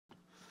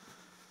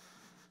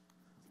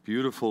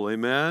Beautiful,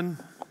 amen.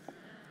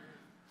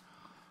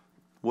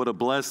 What a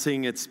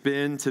blessing it's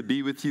been to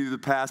be with you the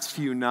past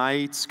few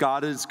nights.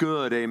 God is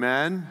good,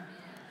 amen.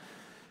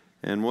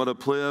 And what a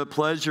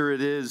pleasure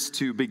it is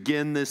to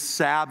begin this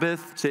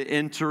Sabbath, to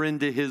enter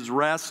into His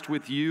rest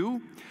with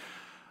you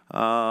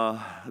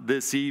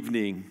this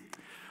evening.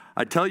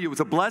 I tell you, it was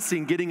a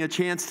blessing getting a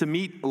chance to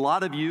meet a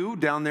lot of you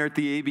down there at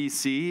the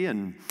ABC,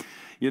 and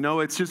you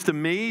know, it's just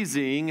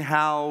amazing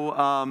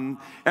how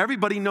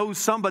everybody knows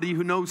somebody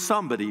who knows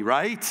somebody,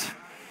 right?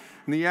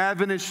 In the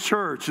Adventist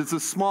church, it's a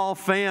small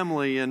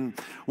family, and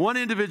one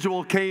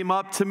individual came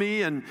up to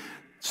me and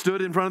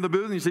stood in front of the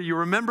booth, and he said, "You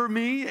remember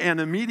me?"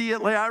 And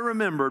immediately I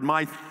remembered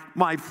my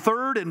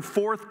third and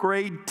fourth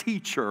grade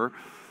teacher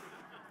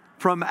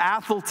from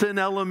Athelton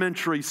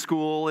Elementary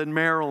School in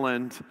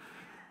Maryland.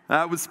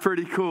 That was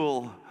pretty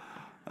cool.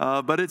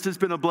 But it's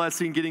just been a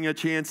blessing getting a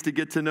chance to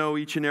get to know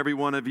each and every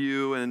one of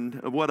you, and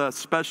what a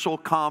special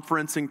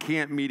conference and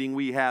camp meeting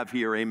we have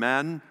here,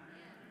 amen?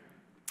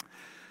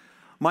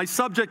 My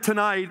subject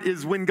tonight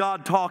is when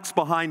God talks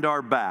behind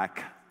our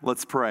back.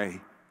 Let's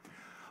pray.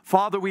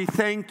 Father, we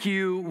thank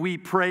you, we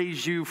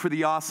praise you for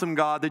the awesome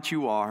God that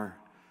you are.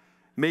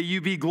 May you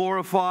be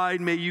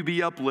glorified, may you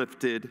be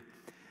uplifted.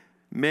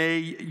 May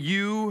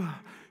you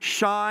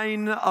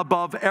shine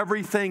above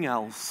everything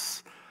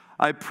else.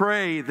 I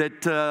pray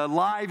that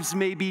lives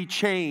may be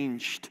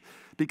changed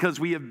because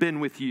we have been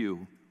with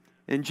you.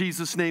 In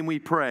Jesus' name we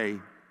pray,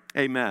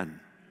 amen.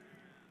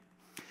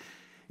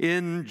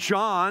 In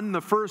John,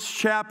 the first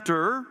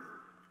chapter,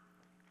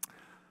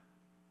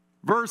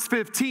 verse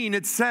 15,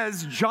 it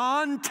says,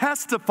 John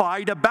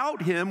testified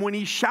about him when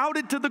he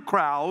shouted to the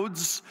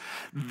crowds,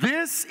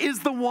 "This is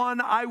the one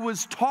I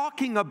was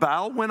talking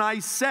about when I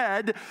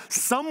said,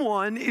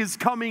 'Someone is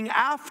coming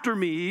after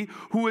me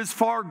who is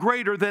far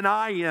greater than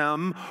I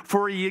am,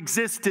 for he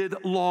existed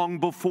long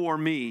before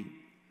me.'"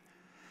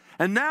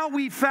 And now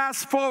we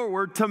fast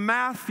forward to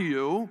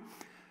Matthew,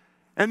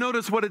 and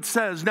notice what it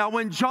says. Now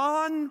when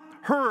John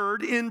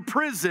heard in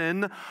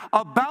prison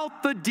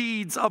about the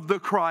deeds of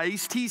the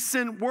Christ, he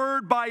sent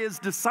word by his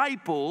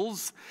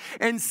disciples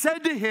and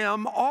said to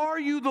him, "Are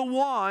you the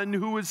one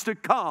who is to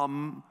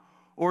come,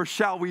 or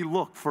shall we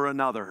look for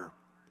another?"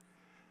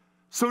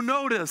 So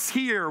notice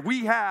here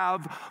we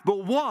have the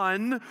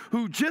one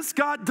who just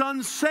got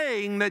done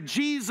saying that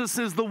Jesus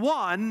is the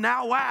one,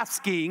 now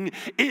asking,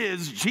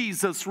 is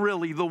Jesus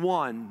really the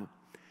one?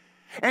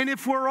 And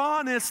if we're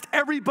honest,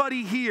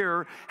 everybody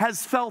here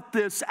has felt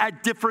this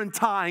at different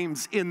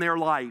times in their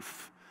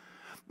life.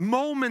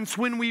 Moments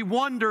when we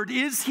wondered,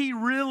 is he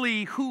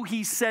really who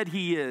he said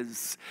he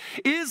is?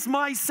 Is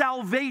my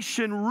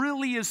salvation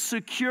really as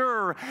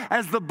secure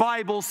as the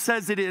Bible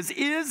says it is?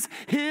 Is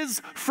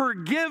his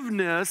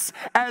forgiveness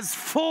as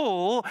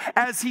full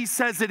as he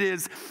says it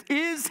is?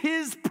 Is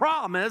his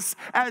promise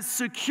as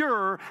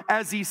secure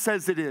as he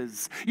says it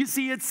is? You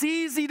see, it's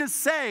easy to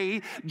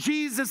say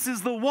Jesus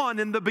is the one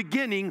in the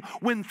beginning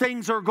when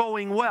things are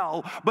going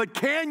well, but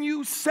can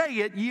you say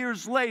it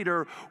years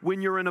later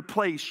when you're in a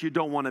place you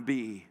don't want to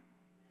be?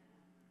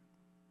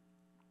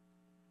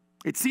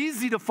 It's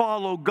easy to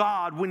follow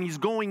God when he's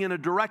going in a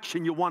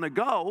direction you want to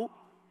go.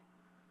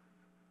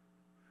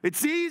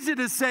 It's easy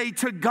to say,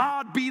 "To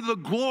God be the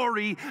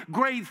glory,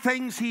 great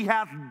things he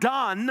hath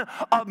done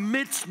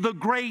amidst the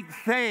great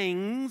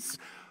things."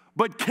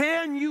 But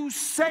can you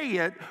say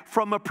it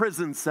from a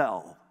prison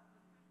cell?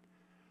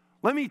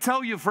 Let me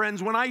tell you,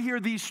 friends, when I hear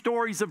these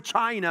stories of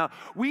China,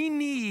 we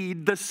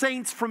need the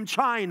saints from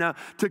China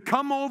to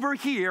come over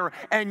here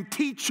and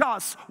teach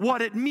us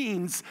what it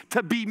means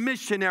to be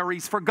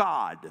missionaries for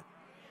God.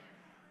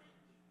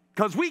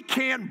 Because we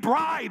can't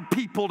bribe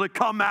people to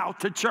come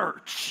out to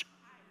church.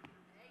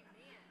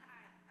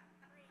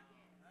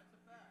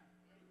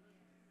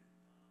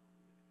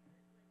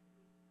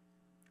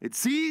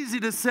 It's easy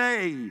to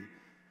say,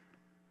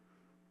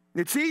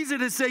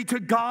 "To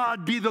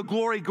God be the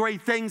glory,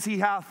 great things he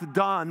hath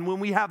done," when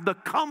we have the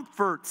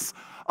comforts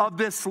of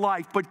this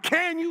life. But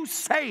can you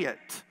say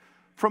it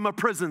from a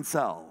prison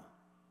cell?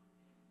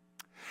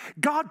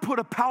 God put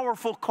a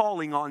powerful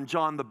calling on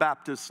John the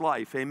Baptist's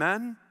life,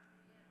 amen?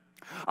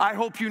 I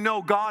hope you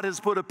know God has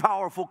put a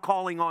powerful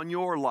calling on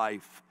your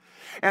life.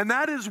 And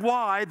that is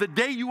why the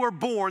day you were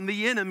born,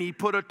 the enemy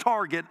put a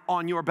target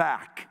on your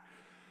back.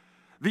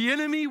 The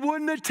enemy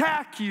wouldn't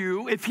attack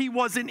you if he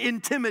wasn't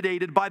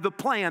intimidated by the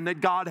plan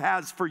that God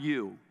has for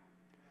you.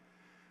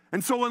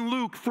 And so in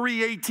Luke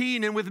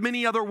 3:18, and with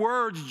many other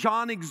words,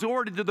 John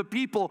exhorted to the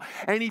people,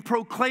 and he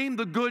proclaimed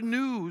the good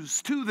news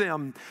to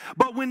them.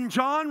 But when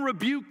John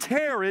rebuked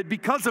Herod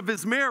because of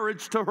his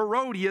marriage to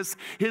Herodias,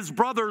 his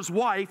brother's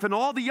wife, and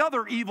all the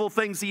other evil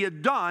things he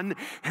had done,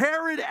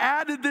 Herod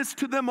added this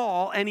to them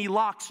all, and he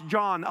locks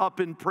John up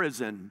in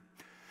prison.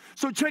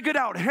 So check it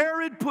out.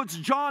 Herod puts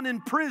John in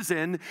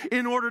prison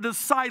in order to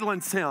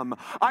silence him.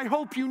 I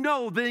hope you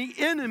know the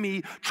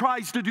enemy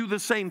tries to do the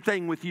same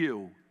thing with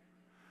you.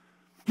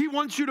 He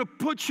wants you to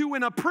put you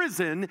in a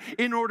prison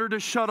in order to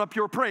shut up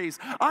your praise.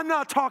 I'm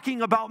not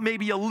talking about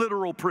maybe a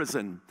literal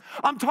prison.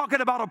 I'm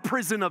talking about a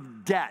prison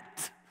of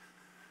debt.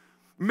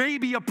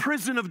 maybe a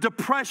prison of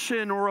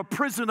depression or a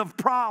prison of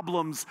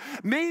problems.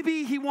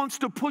 Maybe he wants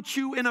to put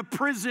you in a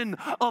prison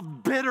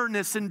of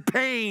bitterness and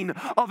pain,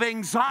 of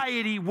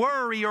anxiety,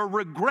 worry, or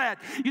regret.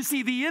 You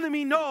see, the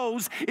enemy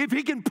knows if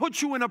he can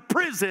put you in a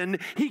prison,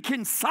 he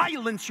can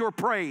silence your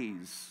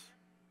praise.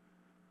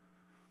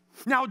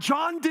 Now,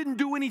 John didn't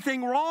do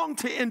anything wrong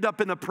to end up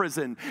in a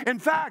prison. In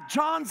fact,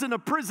 John's in a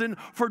prison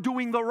for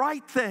doing the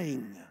right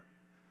thing.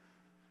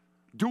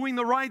 Doing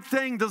the right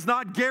thing does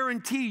not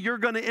guarantee you're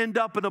going to end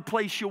up in a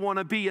place you want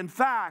to be. In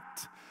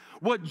fact,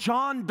 what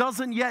John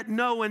doesn't yet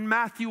know in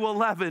Matthew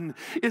 11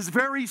 is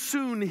very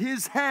soon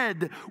his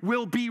head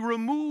will be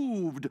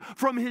removed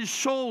from his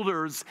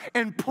shoulders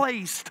and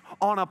placed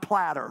on a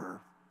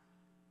platter.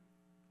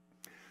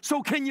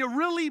 So can you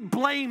really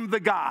blame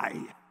the guy?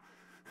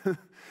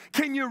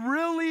 Can you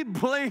really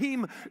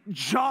blame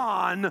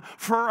John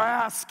for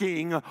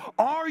asking,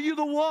 are you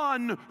the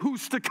one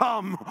who's to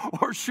come,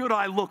 or should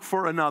I look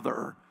for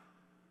another?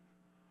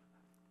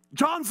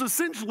 John's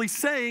essentially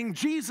saying,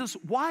 Jesus,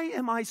 why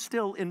am I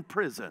still in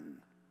prison?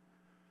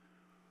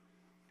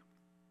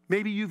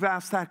 Maybe you've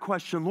asked that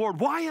question, Lord,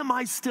 why am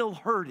I still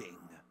hurting?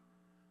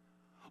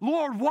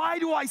 Lord, why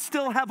do I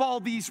still have all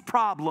these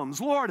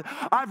problems? Lord,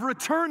 I've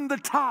returned the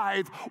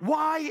tithe.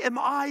 Why am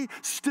I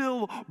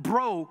still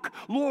broke?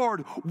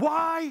 Lord,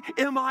 why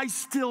am I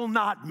still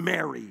not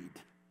married?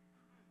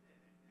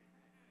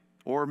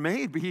 Or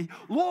maybe,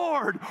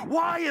 Lord,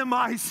 why am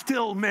I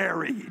still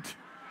married?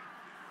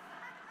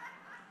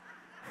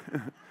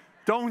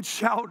 Don't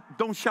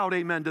shout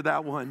amen to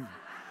that one.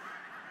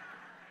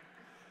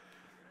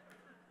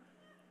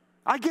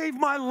 I gave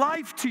my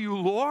life to you,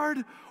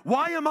 Lord.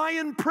 Why am I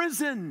in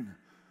prison?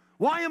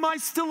 Why am I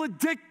still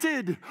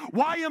addicted?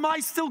 Why am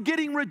I still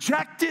getting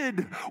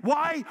rejected?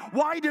 Why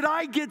did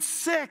I get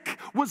sick?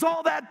 Was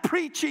all that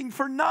preaching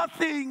for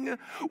nothing?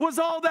 Was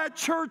all that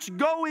church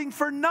going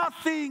for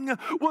nothing?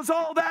 Was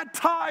all that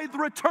tithe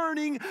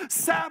returning,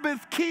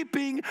 Sabbath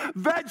keeping,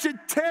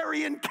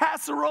 vegetarian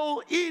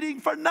casserole eating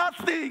for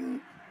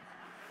nothing?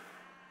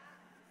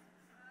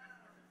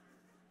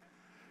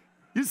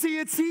 You see,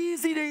 it's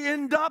easy to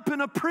end up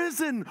in a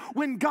prison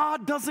when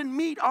God doesn't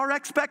meet our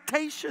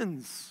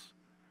expectations.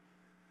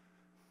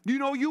 You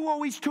know, you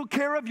always took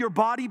care of your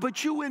body,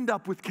 but you end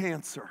up with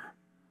cancer.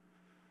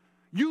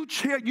 You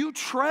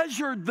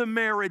treasured the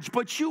marriage,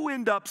 but you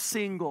end up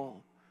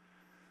single.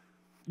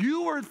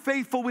 You were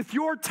faithful with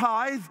your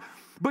tithe,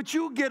 but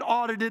you get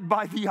audited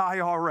by the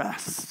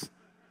IRS.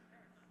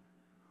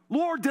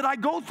 Lord, did I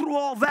go through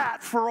all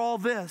that for all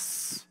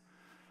this?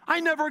 I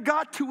never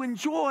got to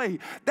enjoy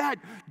that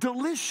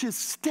delicious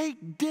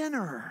steak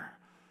dinner.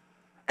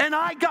 And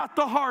I got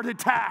the heart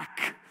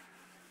attack.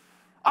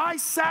 I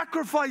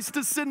sacrificed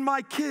to send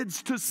my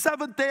kids to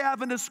Seventh-day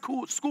Adventist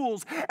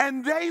schools,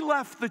 and they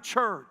left the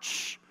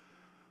church.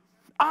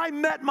 I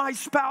met my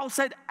spouse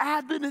at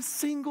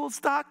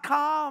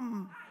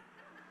AdventistSingles.com.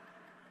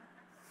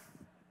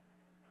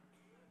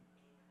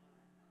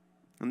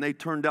 And they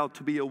turned out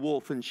to be a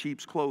wolf in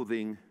sheep's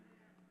clothing.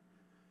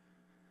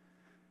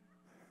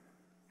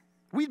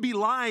 We'd be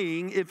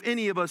lying if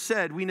any of us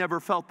said we never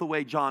felt the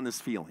way John is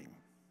feeling.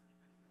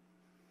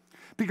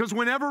 Because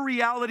whenever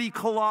reality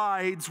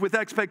collides with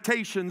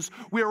expectations,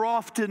 we're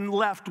often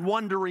left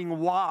wondering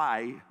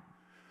why.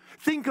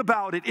 Think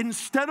about it.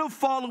 Instead of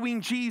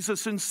following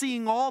Jesus and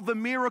seeing all the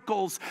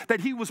miracles that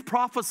he was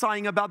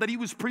prophesying about, that he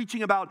was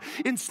preaching about,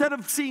 instead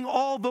of seeing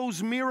all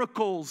those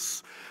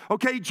miracles,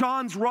 okay,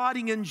 John's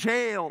rotting in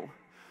jail.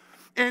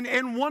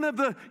 And one of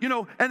the,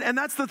 and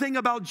that's the thing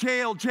about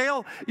jail.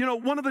 Jail,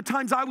 one of the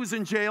times I was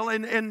in jail,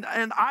 and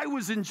I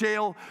was in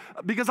jail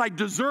because I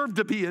deserved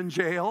to be in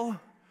jail.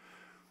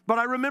 But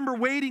I remember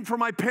waiting for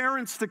my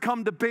parents to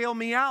come to bail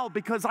me out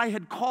because I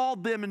had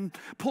called them and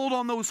pulled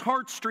on those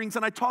heartstrings.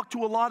 And I talked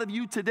to a lot of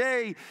you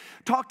today,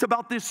 talked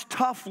about this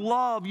tough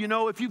love.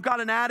 If you've got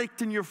an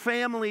addict in your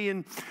family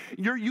and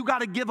you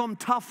got to give them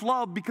tough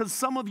love because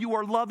some of you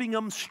are loving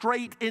them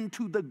straight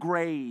into the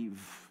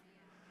grave.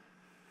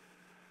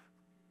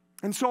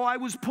 And so I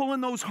was pulling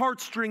those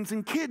heartstrings,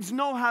 and kids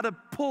know how to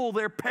pull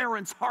their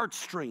parents'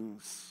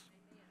 heartstrings.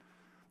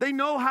 They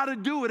know how to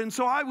do it, and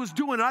so I was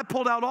doing it. I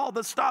pulled out all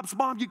the stops.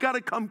 Mom, you got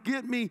to come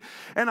get me.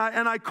 And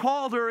I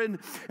called her, and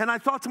I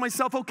thought to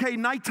myself, okay,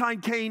 nighttime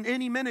came.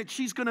 Any minute,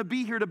 she's going to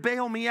be here to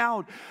bail me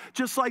out.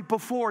 Just like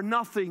before,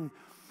 nothing.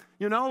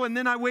 And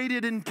then I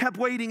waited and kept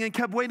waiting and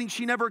kept waiting.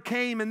 She never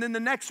came, and then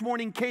the next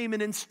morning came,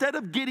 and instead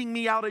of getting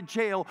me out of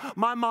jail,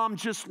 my mom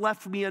just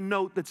left me a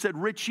note that said,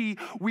 Richie,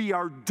 we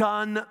are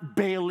done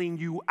bailing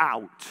you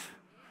out.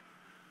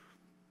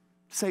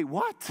 Say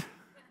what?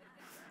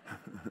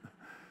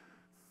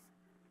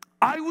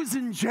 I was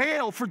in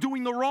jail for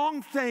doing the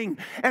wrong thing,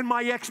 and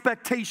my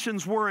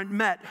expectations weren't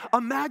met.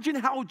 Imagine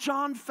how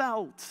John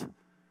felt.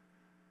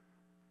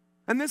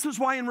 And this is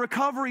why in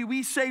recovery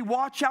we say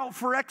watch out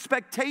for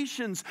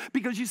expectations,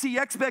 because you see,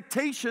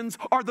 expectations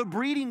are the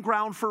breeding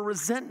ground for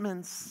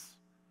resentments.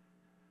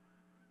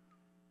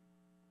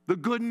 The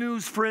good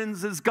news,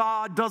 friends, is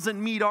God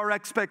doesn't meet our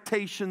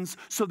expectations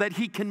so that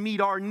he can meet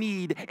our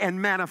need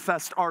and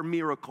manifest our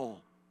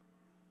miracle.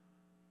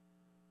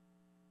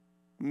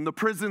 And the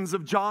prisons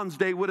of John's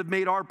day would have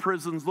made our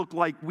prisons look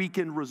like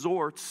weekend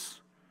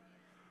resorts.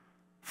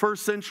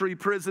 First century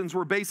prisons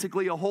were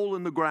basically a hole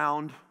in the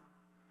ground.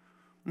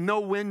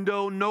 No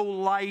window, no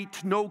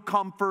light, no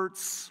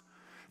comforts.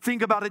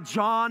 Think about it.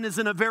 John is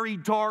in a very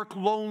dark,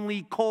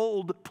 lonely,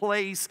 cold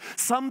place.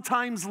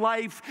 Sometimes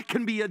life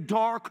can be a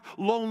dark,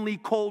 lonely,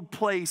 cold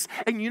place.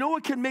 And you know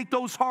what can make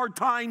those hard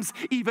times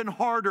even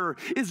harder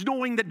is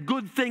knowing that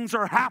good things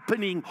are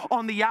happening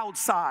on the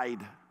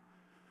outside.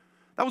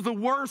 That was the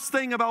worst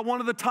thing about one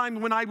of the times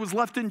when I was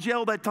left in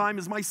jail that time,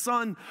 is my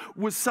son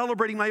was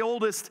celebrating, my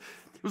oldest.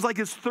 It was like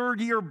his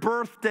 3rd-year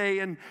birthday,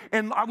 and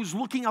I was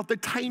looking out the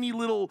tiny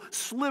little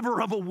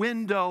sliver of a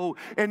window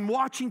and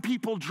watching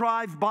people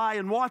drive by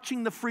and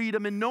watching the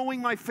freedom and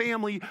knowing my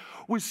family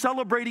was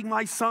celebrating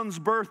my son's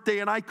birthday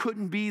and I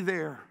couldn't be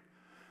there.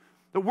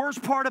 The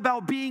worst part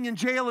about being in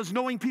jail is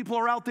knowing people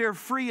are out there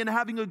free and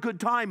having a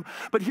good time.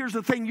 But here's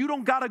the thing, you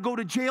don't got to go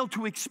to jail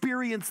to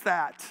experience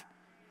that.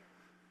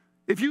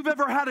 If you've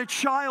ever had a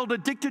child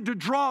addicted to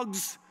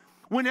drugs,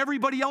 when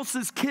everybody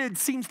else's kid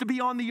seems to be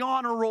on the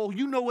honor roll,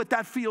 you know what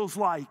that feels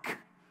like.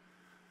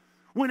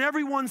 When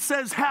everyone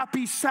says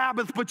happy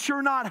Sabbath, but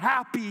you're not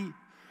happy,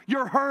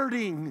 you're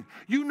hurting,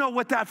 you know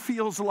what that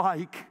feels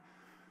like.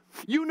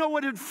 You know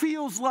what it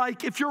feels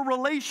like if your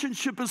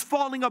relationship is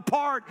falling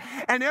apart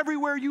and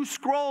everywhere you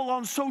scroll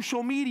on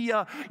social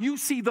media, you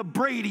see the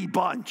Brady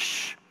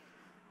Bunch.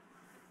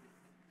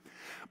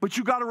 But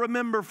you got to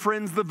remember,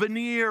 friends, the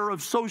veneer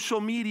of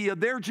social media,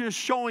 they're just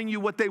showing you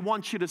what they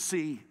want you to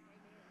see.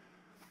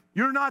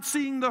 You're not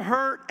seeing the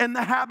hurt and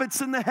the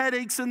habits and the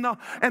headaches and the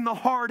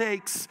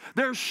heartaches.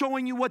 They're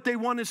showing you what they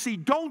want to see.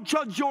 Don't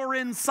judge your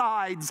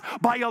insides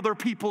by other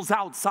people's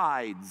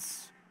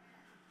outsides.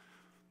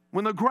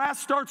 When the grass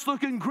starts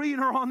looking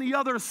greener on the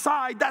other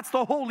side, that's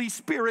the Holy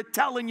Spirit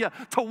telling you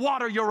to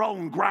water your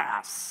own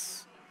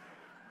grass.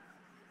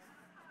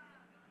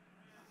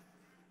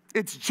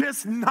 It's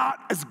just not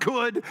as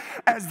good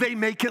as they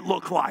make it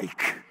look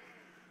like.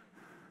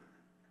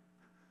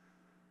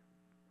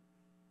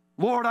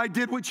 Lord, I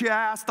did what you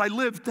asked. I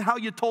lived how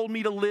you told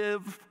me to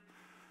live.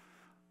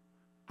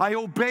 I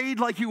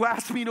obeyed like you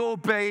asked me to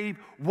obey.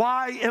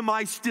 Why am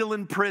I still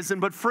in prison?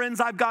 But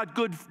friends, I've got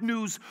good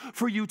news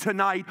for you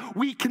tonight.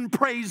 We can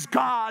praise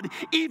God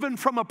even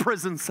from a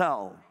prison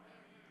cell.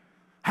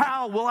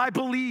 How? Well, I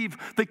believe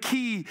the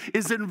key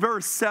is in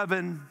verse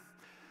 7.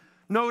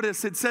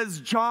 Notice it says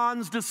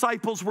John's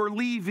disciples were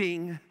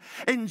leaving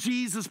and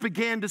Jesus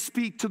began to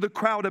speak to the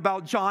crowd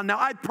about John. Now,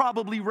 I've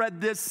probably read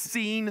this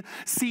seen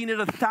it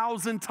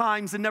 1,000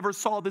 times and never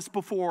saw this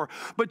before.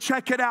 But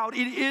check it out.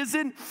 It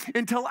isn't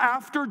until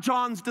after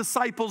John's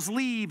disciples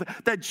leave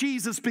that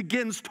Jesus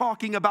begins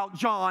talking about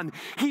John.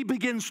 He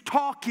begins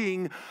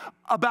talking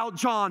about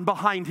John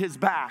behind his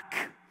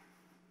back.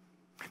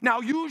 Now,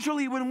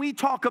 usually when we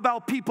talk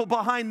about people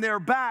behind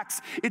their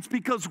backs, it's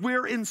because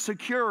we're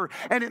insecure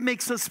and it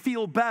makes us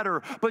feel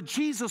better. But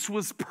Jesus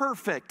was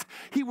perfect.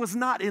 He was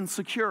not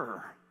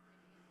insecure.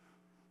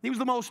 He was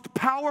the most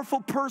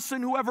powerful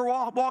person who ever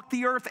walked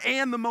the earth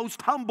and the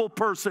most humble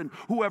person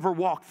who ever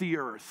walked the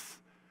earth.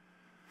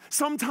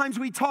 Sometimes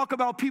we talk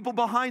about people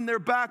behind their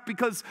back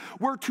because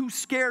we're too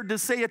scared to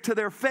say it to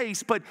their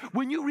face. But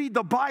when you read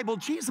the Bible,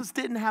 Jesus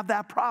didn't have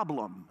that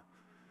problem.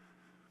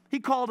 He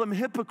called them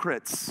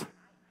hypocrites.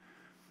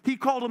 He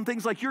called them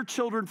things like, you're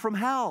children from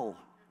hell.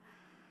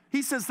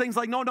 He says things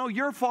like, no,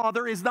 your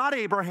father is not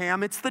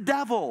Abraham, it's the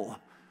devil.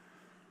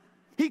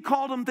 He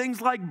called them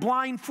things like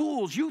blind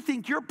fools. You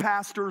think your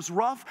pastor's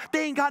rough?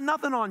 They ain't got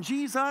nothing on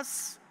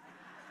Jesus.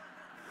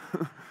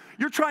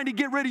 You're trying to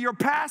get rid of your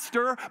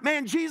pastor.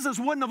 Man, Jesus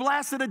wouldn't have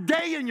lasted a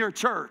day in your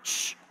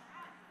church.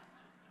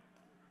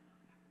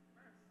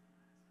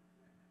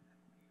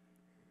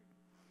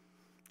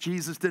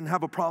 Jesus didn't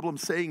have a problem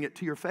saying it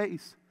to your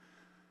face.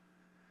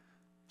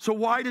 So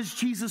why does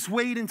Jesus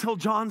wait until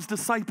John's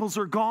disciples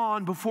are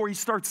gone before he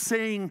starts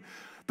saying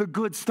the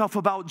good stuff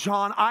about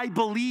John? I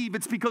believe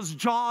it's because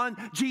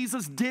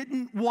Jesus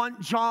didn't want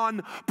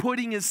John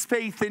putting his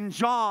faith in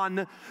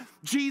John.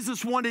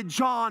 Jesus wanted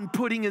John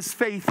putting his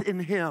faith in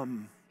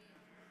him.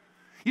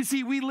 You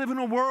see, we live in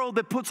a world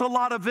that puts a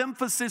lot of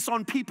emphasis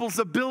on people's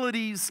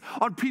abilities,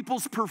 on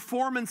people's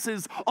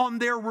performances, on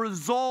their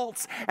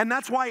results. And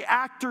that's why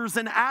actors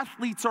and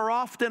athletes are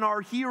often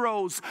our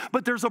heroes.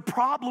 But there's a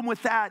problem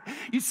with that.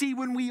 You see,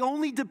 when we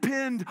only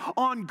depend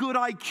on good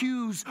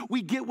IQs,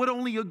 we get what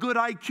only a good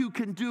IQ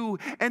can do.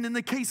 And in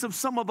the case of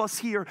some of us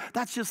here,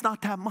 that's just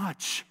not that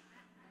much.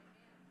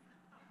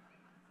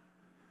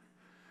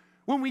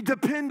 When we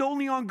depend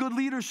only on good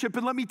leadership,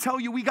 and let me tell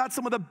you, we got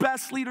some of the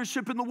best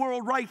leadership in the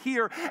world right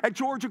here at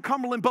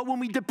Georgia-Cumberland, but when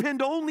we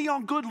depend only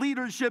on good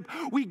leadership,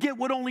 we get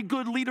what only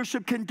good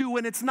leadership can do,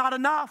 and it's not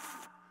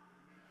enough.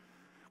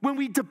 When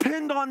we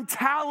depend on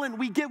talent,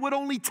 we get what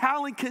only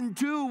talent can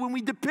do. When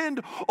we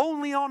depend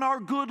only on our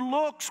good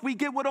looks, we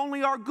get what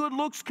only our good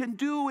looks can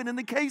do, and in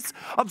the case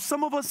of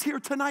some of us here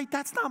tonight,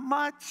 that's not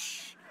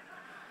much.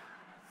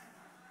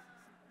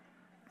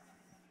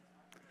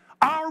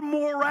 Our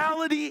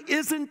morality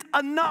isn't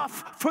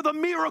enough for the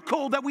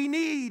miracle that we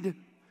need.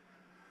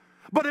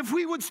 But if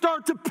we would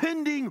start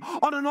depending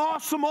on an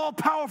awesome,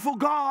 all-powerful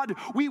God,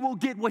 we will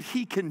get what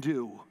He can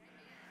do.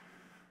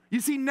 You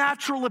see,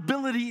 natural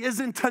ability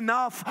isn't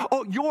enough.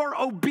 Oh, your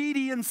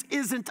obedience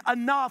isn't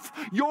enough.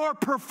 Your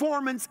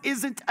performance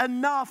isn't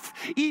enough.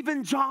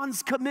 Even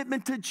John's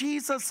commitment to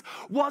Jesus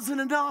wasn't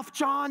enough.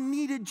 John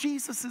needed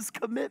Jesus'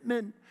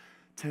 commitment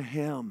to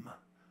him.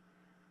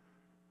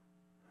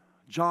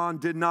 Jesus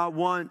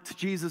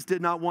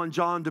did not want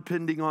John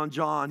depending on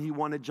John. He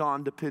wanted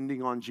John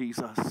depending on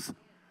Jesus.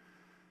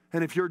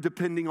 And if you're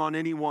depending on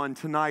anyone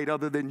tonight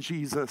other than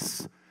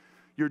Jesus,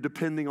 you're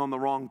depending on the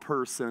wrong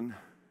person.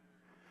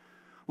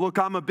 Look,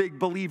 I'm a big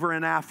believer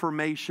in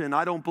affirmation.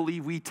 I don't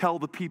believe we tell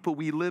the people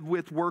we live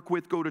with, work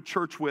with, go to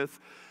church with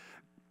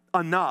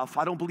enough.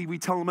 I don't believe we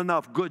tell them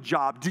enough. Good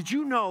job. Did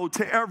you know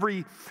to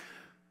every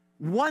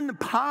one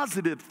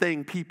positive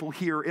thing people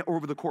hear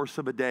over the course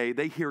of a day,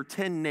 they hear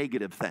 10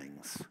 negative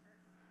things?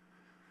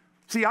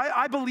 See,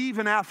 I believe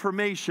in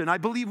affirmation. I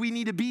believe we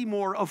need to be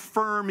more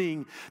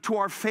affirming to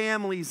our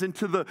families and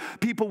to the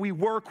people we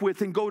work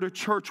with and go to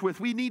church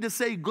with. We need to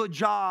say, good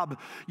job,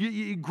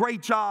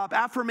 great job.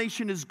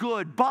 Affirmation is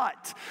good,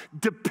 but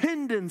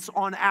dependence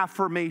on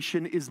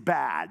affirmation is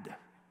bad.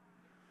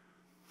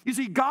 You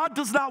see, God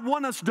does not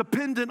want us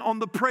dependent on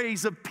the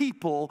praise of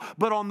people,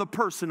 but on the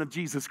person of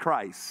Jesus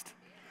Christ.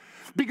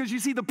 Because you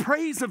see, the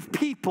praise of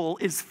people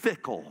is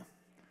fickle.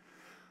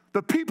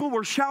 The people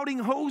were shouting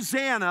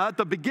Hosanna at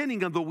the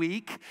beginning of the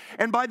week,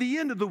 and by the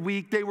end of the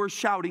week, they were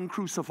shouting,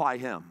 crucify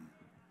him.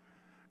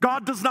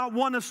 God does not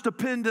want us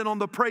dependent on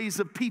the praise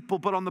of people,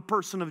 but on the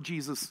person of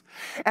Jesus.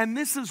 And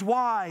this is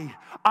why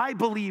I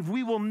believe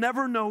we will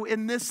never know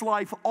in this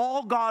life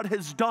all God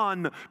has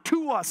done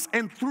to us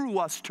and through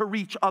us to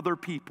reach other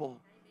people.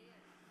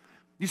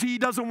 You see, He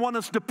doesn't want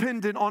us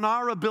dependent on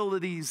our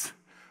abilities,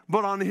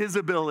 but on His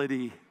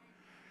ability.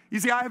 You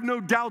see, I have no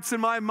doubts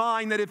in my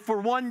mind that if for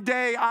one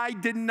day I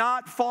did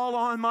not fall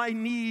on my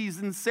knees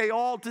and say,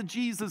 all to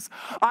Jesus,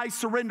 I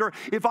surrender.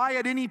 If I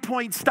at any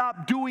point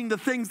stopped doing the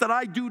things that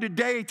I do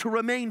today to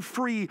remain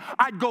free,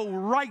 I'd go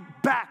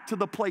right back to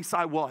the place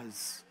I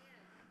was.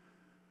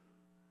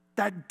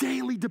 That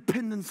daily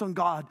dependence on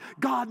God.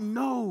 God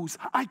knows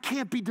I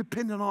can't be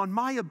dependent on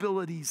my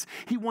abilities.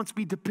 He wants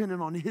me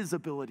dependent on His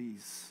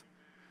abilities.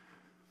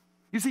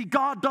 You see,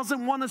 God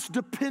doesn't want us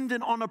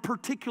dependent on a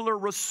particular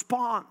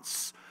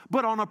response,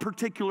 but on a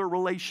particular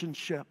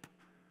relationship.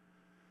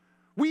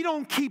 We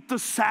don't keep the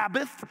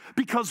Sabbath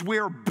because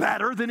we're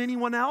better than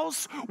anyone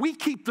else. We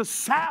keep the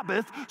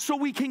Sabbath so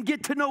we can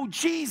get to know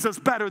Jesus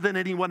better than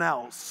anyone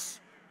else.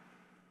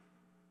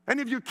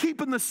 And if you're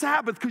keeping the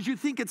Sabbath because you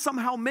think it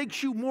somehow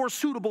makes you more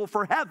suitable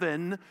for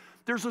heaven,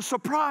 there's a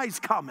surprise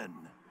coming.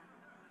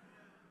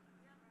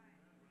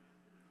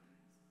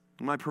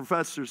 My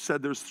professor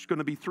said there's going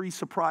to be 3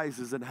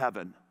 surprises in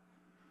heaven.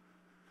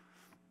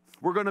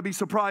 We're going to be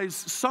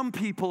surprised some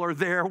people are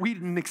there we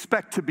didn't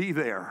expect to be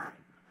there.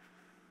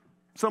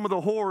 Some of the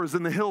whores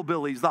and the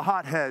hillbillies, the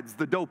hotheads,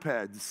 the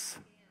dopeheads.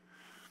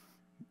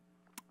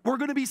 We're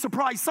going to be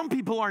surprised some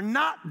people are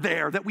not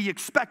there that we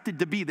expected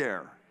to be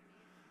there.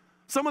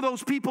 Some of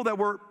those people that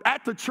were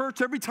at the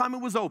church every time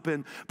it was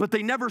open, but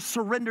they never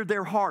surrendered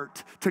their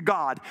heart to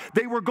God.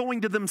 They were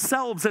going to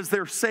themselves as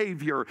their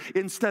Savior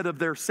instead of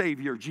their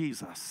Savior,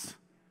 Jesus.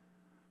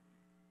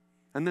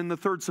 And then the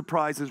third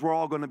surprise is we're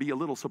all going to be a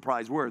little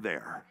surprised we're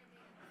there.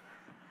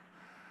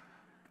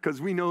 Because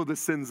we know the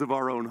sins of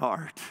our own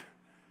heart.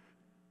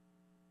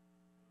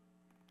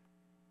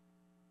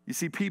 You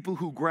see, people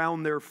who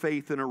ground their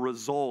faith in a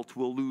result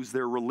will lose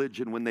their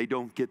religion when they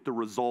don't get the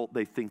result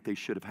they think they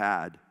should have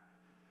had.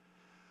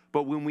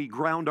 But when we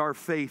ground our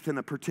faith in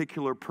a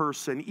particular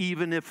person,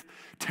 even if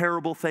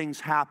terrible things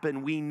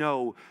happen, we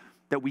know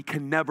that we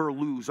can never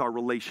lose our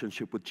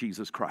relationship with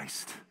Jesus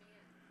Christ.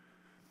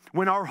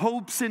 When our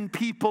hopes in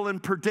people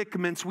and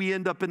predicaments, we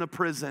end up in a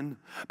prison.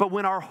 But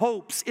when our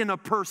hopes in a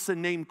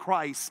person named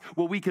Christ,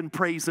 well, we can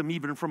praise Him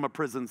even from a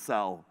prison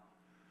cell.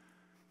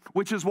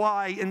 Which is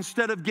why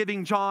instead of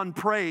giving John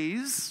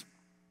praise,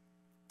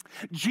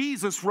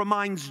 Jesus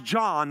reminds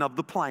John of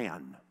the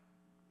plan.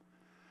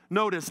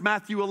 Notice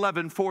Matthew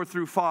 11, 4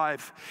 through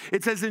 5.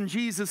 It says, and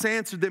Jesus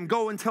answered them,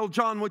 go and tell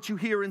John what you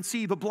hear and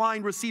see. The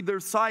blind receive their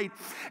sight,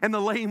 and the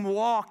lame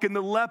walk, and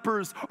the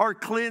lepers are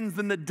cleansed,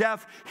 and the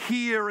deaf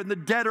hear, and the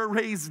dead are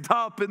raised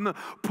up, and the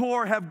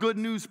poor have good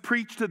news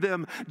preached to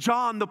them.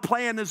 John, the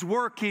plan is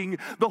working.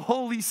 The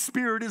Holy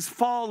Spirit is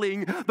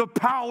falling. The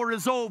power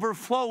is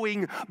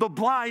overflowing. The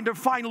blind are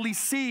finally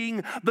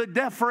seeing. The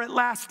deaf are at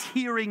last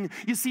hearing.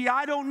 You see,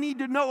 I don't need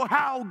to know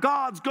how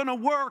God's going to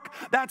work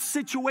that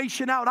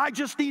situation out. I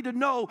just need to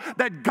know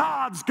that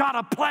God's got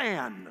a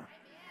plan.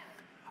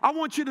 I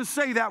want you to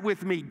say that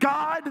with me.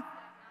 God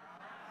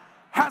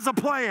has a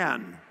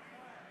plan.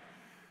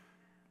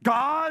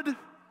 God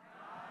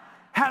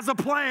has a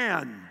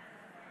plan.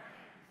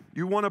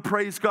 You want to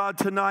praise God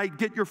tonight?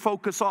 Get your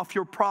focus off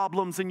your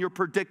problems and your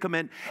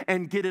predicament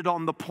and get it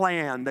on the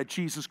plan that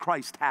Jesus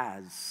Christ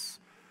has.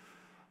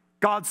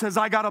 God says,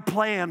 I got a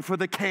plan for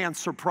the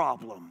cancer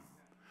problem.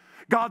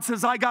 God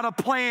says, I got a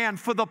plan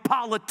for the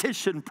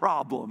politician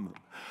problem.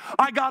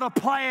 I got a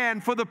plan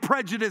for the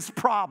prejudice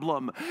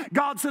problem.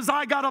 God says,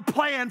 I got a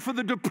plan for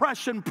the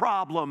depression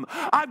problem.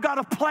 I've got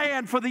a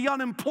plan for the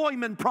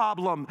unemployment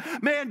problem.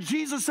 Man,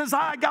 Jesus says,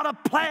 I got a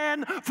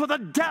plan for the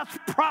death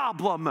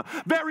problem.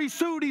 Very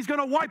soon he's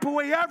going to wipe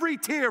away every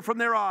tear from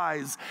their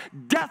eyes.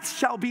 Death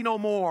shall be no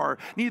more,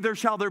 neither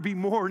shall there be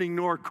mourning,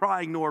 nor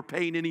crying, nor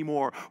pain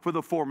anymore, for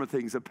the former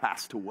things have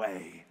passed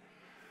away.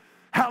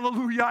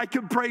 Hallelujah, I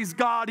can praise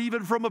God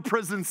even from a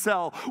prison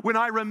cell when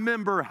I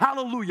remember,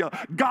 hallelujah,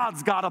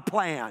 God's got a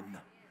plan.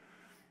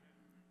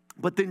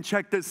 But then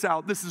check this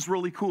out. This is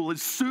really cool.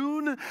 As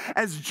soon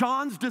as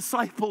John's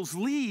disciples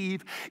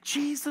leave,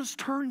 Jesus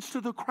turns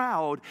to the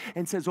crowd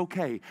and says,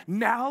 okay,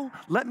 now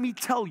let me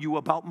tell you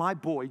about my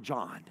boy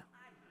John.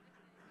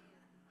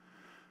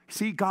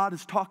 See, God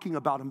is talking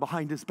about him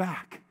behind his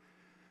back.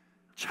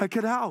 Check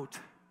it out.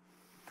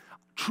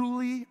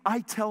 Truly,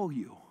 I tell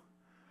you,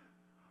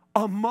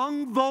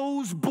 among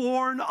those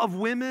born of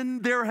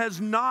women, there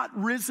has not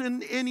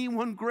risen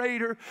anyone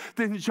greater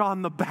than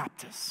John the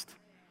Baptist.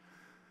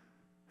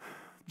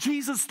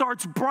 Jesus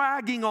starts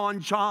bragging on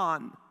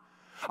John.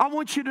 I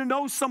want you to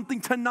know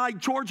something tonight,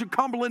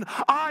 Georgia-Cumberland.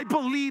 I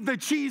believe that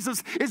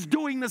Jesus is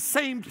doing the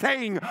same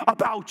thing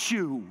about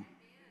you.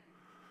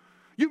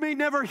 You may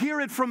never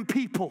hear it from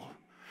people.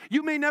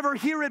 You may never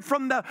hear it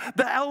from the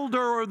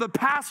elder or the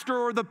pastor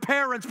or the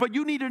parents, but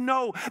you need to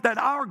know that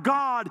our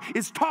God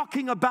is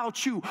talking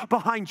about you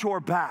behind your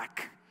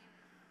back.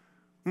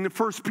 And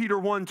 1 Peter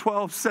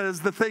 1:12 says,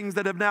 the things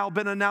that have now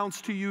been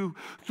announced to you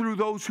through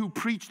those who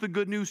preach the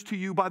good news to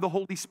you by the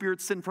Holy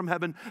Spirit sent from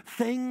heaven,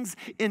 things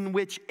in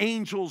which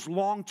angels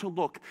long to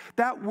look.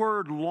 That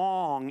word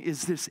long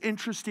is this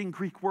interesting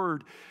Greek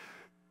word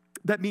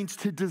that means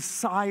to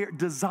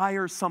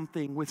desire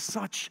something with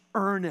such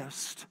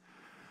earnest.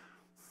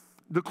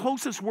 The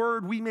closest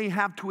word we may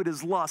have to it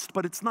is lust,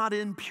 but it's not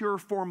in pure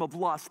form of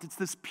lust. It's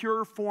this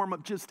pure form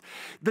of just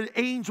the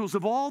angels,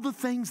 of all the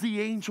things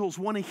the angels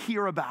want to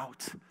hear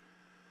about,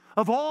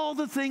 of all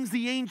the things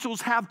the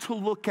angels have to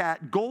look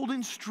at,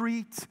 golden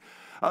street,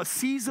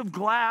 seas of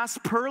glass,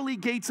 pearly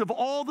gates, of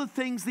all the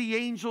things the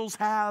angels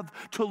have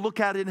to look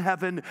at in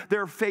heaven,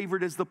 their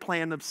favorite is the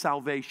plan of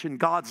salvation,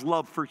 God's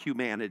love for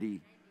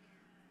humanity.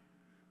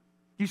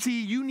 You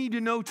see, you need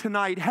to know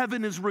tonight,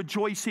 heaven is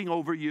rejoicing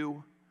over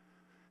you.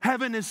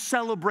 Heaven is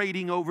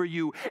celebrating over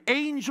you.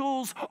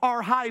 Angels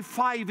are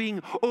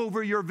high-fiving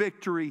over your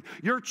victory.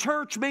 Your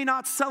church may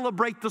not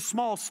celebrate the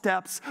small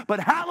steps,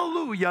 but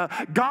hallelujah,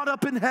 God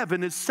up in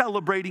heaven is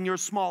celebrating your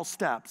small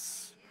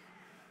steps.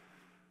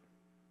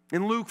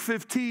 In Luke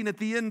 15, at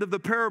the end of the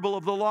parable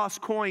of the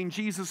lost coin,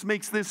 Jesus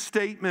makes this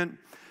statement.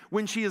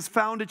 When she has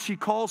found it, she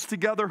calls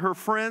together her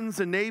friends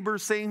and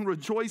neighbors, saying,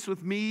 rejoice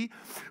with me,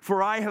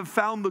 for I have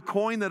found the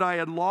coin that I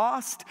had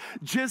lost.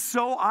 Just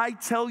so I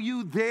tell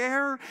you,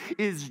 there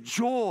is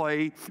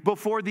joy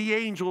before the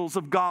angels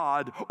of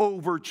God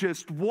over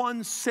just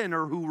one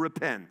sinner who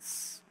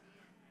repents.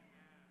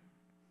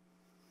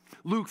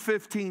 Luke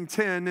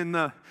 15:10 in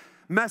the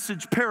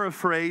Message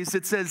paraphrase,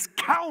 it says,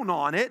 count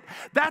on it.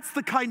 That's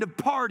the kind of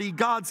party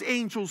God's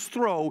angels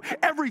throw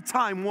every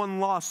time one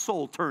lost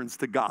soul turns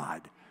to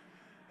God.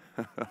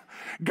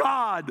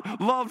 God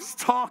loves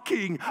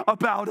talking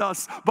about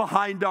us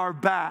behind our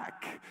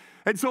back.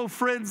 And so,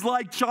 friends,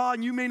 like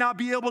John, you may not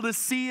be able to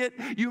see it,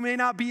 you may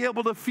not be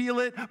able to feel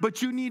it,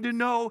 but you need to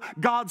know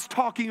God's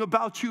talking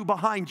about you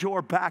behind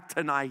your back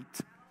tonight.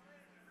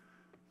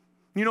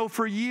 You know,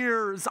 for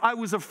years, I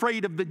was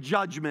afraid of the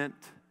judgment.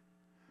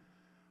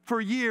 For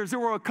years, there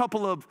were a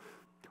couple of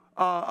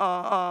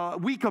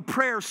week of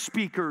prayer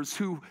speakers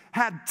who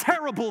had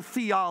terrible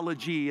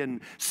theology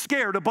and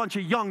scared a bunch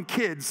of young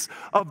kids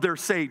of their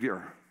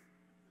Savior.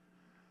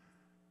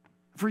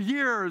 For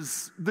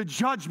years, the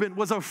judgment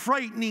was a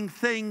frightening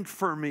thing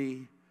for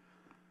me.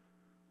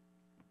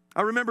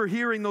 I remember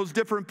hearing those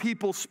different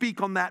people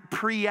speak on that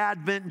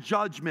pre-Advent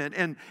judgment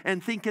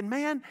and thinking,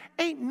 man,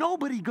 ain't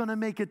nobody gonna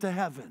make it to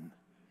heaven.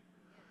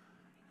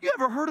 You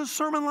ever heard a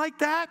sermon like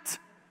that?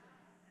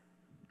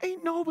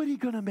 Ain't nobody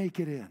gonna make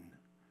it in.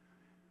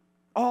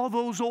 All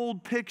those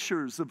old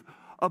pictures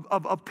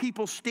of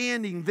people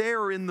standing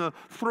there in the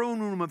throne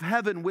room of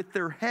heaven with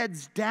their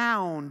heads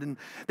down, and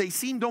they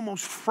seemed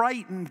almost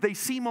frightened. They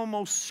seemed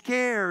almost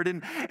scared.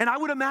 And I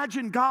would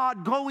imagine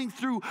God going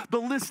through the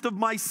list of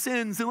my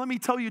sins. And let me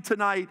tell you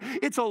tonight,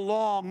 it's a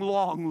long,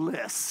 long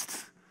list.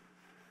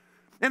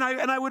 And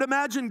I would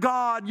imagine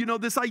God, you know,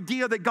 this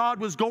idea that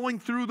God was going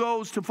through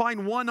those to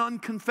find one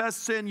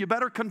unconfessed sin. You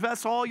better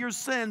confess all your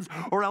sins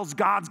or else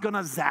God's going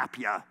to zap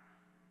you.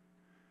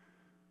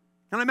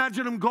 And I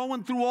imagine him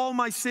going through all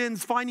my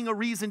sins, finding a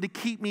reason to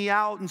keep me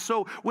out. And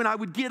so when I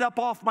would get up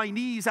off my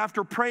knees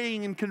after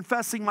praying and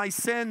confessing my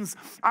sins,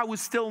 I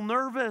was still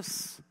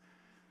nervous.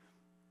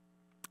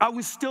 I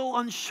was still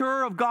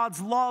unsure of God's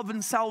love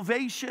and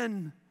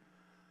salvation.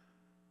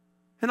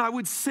 And I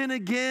would sin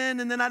again,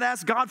 and then I'd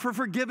ask God for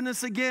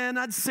forgiveness again.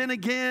 I'd sin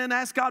again,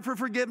 ask God for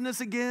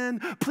forgiveness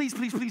again. Please,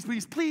 please, please,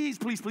 please, please,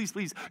 please, please,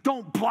 please,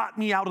 don't blot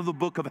me out of the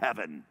book of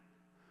heaven.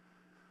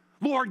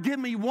 Lord, give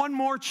me one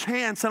more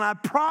chance, and I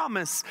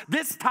promise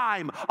this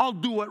time I'll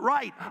do it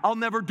right. I'll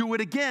never do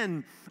it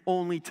again.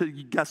 Only to,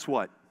 guess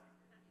what?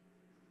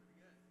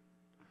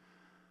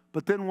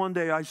 But then one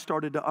day I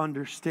started to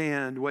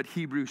understand what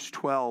Hebrews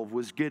 12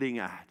 was getting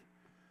at.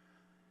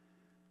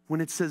 When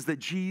it says that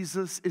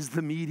Jesus is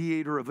the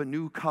mediator of a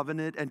new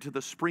covenant, and to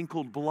the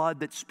sprinkled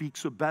blood that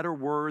speaks a better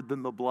word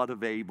than the blood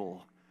of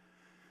Abel.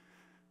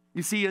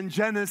 You see, in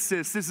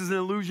Genesis, this is an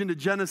allusion to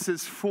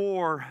Genesis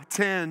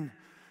 4:10.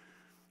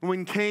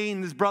 When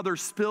Cain, his brother,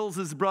 spills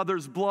his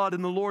brother's blood,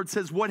 and the Lord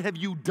says, "What have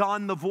you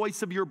done? The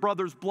voice of your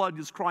brother's blood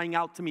is crying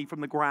out to me from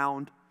the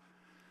ground."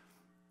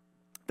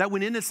 That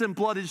when innocent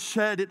blood is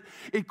shed,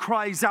 it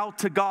cries out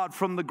to God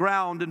from the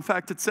ground. In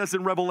fact, it says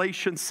in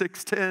Revelation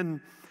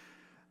 6:10,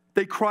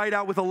 they cried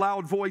out with a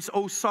loud voice,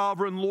 "O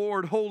sovereign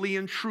Lord, holy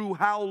and true,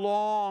 how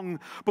long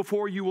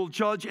before you will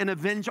judge and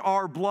avenge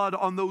our blood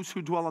on those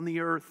who dwell on the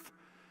earth?"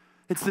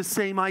 It's the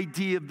same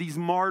idea of these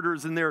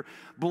martyrs and their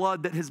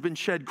blood that has been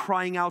shed,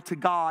 crying out to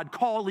God,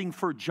 calling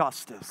for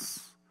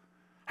justice.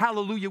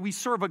 Hallelujah. We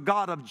serve a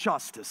God of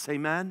justice.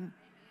 Amen.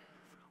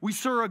 We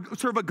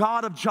serve a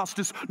God of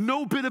justice.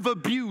 No bit of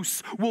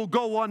abuse will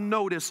go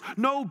unnoticed.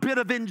 No bit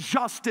of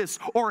injustice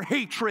or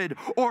hatred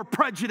or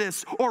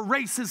prejudice or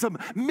racism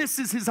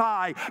misses his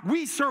eye.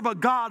 We serve a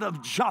God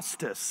of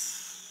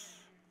justice.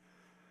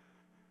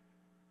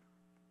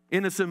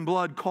 Innocent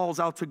blood calls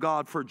out to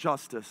God for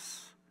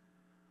justice.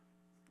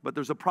 But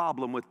there's a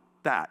problem with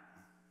that.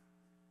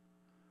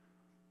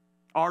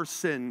 Our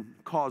sin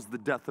caused the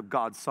death of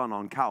God's Son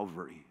on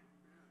Calvary.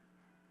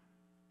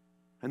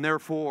 And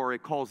therefore,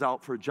 it calls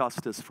out for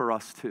justice for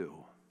us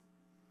too.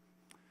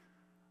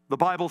 The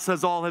Bible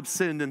says all have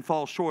sinned and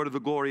fall short of the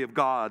glory of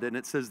God, and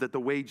it says that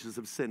the wages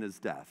of sin is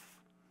death.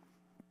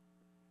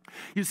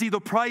 You see,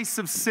 the price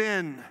of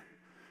sin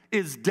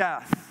is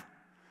death.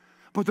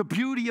 But the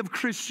beauty of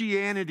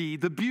Christianity,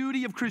 the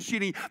beauty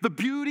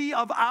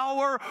of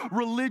our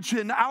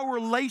religion, our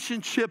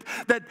relationship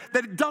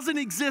that doesn't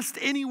exist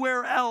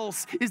anywhere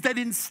else, is that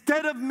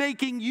instead of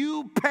making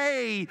you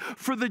pay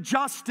for the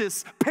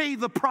justice, pay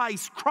the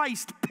price,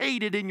 Christ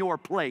paid it in your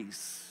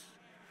place.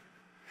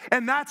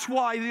 And that's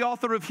why the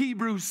author of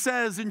Hebrews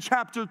says in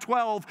chapter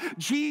 12,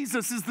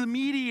 Jesus is the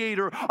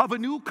mediator of a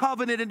new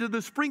covenant, into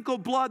the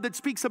sprinkled blood that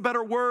speaks a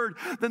better word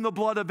than the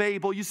blood of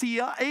Abel. You see,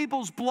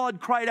 Abel's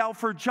blood cried out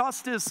for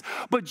justice,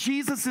 but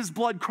Jesus'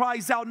 blood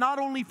cries out not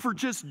only for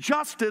just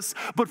justice,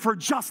 but for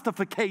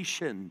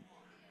justification.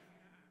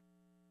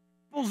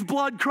 Abel's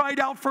blood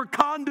cried out for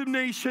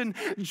condemnation.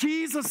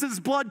 Jesus'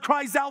 blood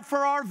cries out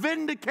for our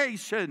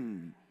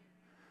vindication.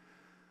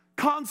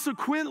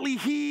 Consequently,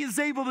 he is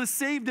able to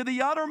save to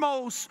the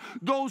uttermost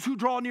those who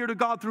draw near to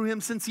God through him,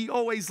 since he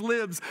always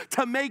lives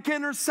to make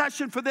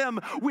intercession for them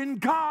when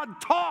God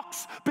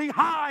talks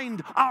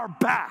behind our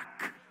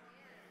back.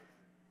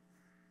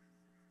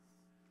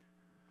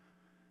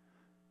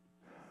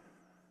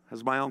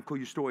 As my uncle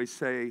used to always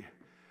say,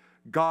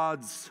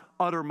 God's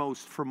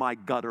uttermost for my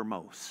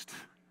guttermost.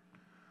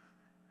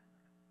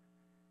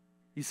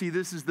 You see,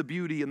 this is the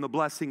beauty and the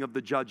blessing of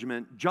the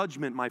judgment.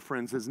 Judgment, my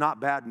friends, is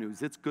not bad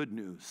news. It's good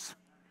news.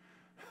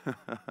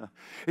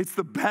 It's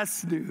the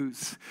best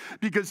news.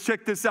 Because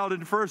check this out.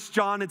 In 1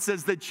 John, it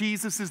says that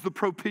Jesus is the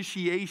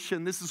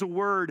propitiation. This is a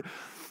word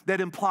that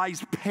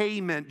implies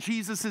payment.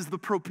 Jesus is the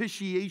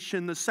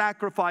propitiation, the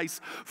sacrifice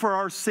for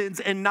our sins,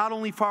 and not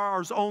only for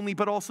ours only,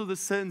 but also the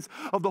sins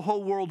of the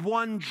whole world.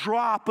 One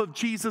drop of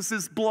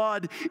Jesus'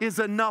 blood is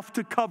enough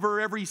to cover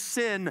every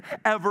sin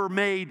ever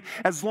made.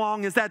 As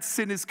long as that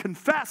sin is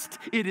confessed,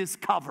 it is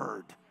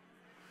covered.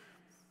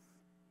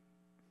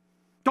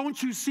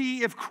 Don't you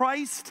see, if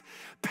Christ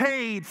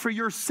paid for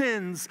your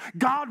sins,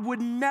 God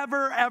would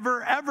never,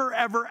 ever, ever,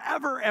 ever,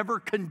 ever, ever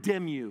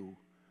condemn you.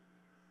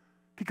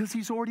 Because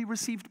he's already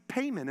received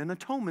payment and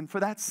atonement for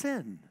that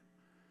sin.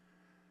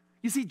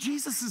 You see,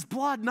 Jesus'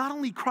 blood not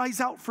only cries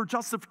out for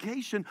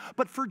justification,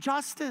 but for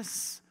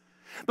justice.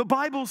 The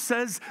Bible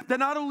says that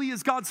not only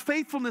is God's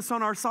faithfulness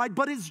on our side,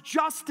 but his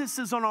justice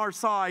is on our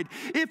side.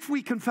 If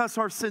we confess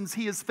our sins,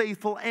 he is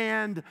faithful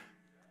and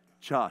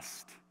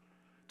just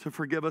to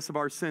forgive us of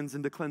our sins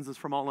and to cleanse us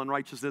from all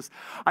unrighteousness.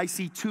 I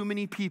see too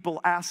many people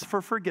ask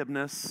for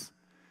forgiveness,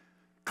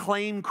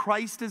 claim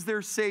Christ as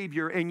their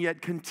Savior, and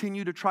yet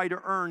continue to try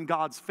to earn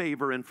God's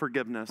favor and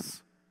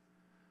forgiveness.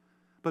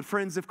 But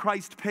friends, if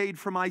Christ paid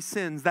for my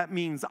sins, that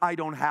means I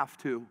don't have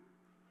to.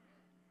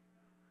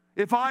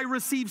 If I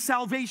receive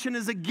salvation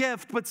as a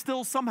gift, but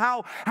still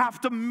somehow have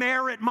to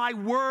merit my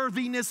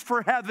worthiness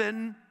for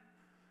heaven,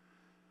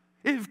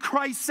 if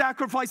Christ's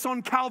sacrifice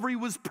on Calvary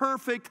was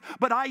perfect,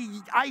 but I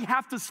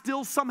have to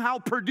still somehow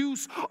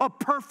produce a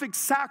perfect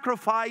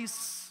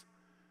sacrifice.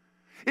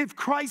 If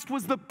Christ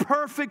was the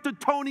perfect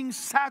atoning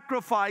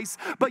sacrifice,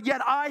 but yet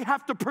I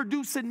have to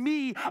produce in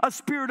me a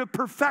spirit of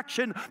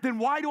perfection, then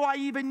why do I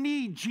even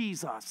need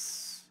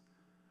Jesus?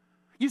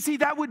 You see,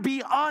 that would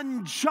be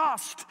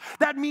unjust.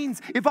 That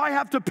means if I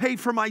have to pay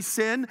for my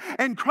sin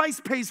and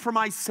Christ pays for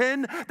my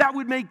sin, that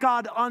would make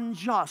God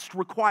unjust,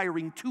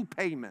 requiring two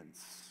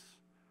payments.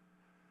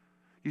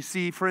 You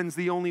see, friends,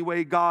 the only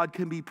way God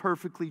can be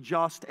perfectly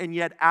just and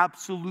yet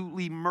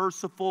absolutely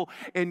merciful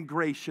and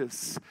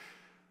gracious,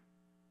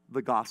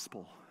 the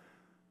gospel.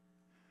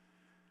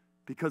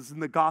 Because in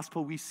the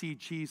gospel we see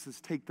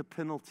Jesus take the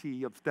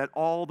penalty of that,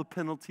 all the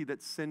penalty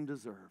that sin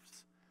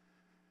deserves,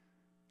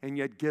 and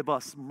yet give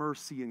us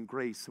mercy and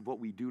grace of what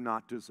we do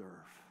not deserve.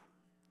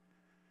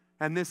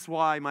 And this is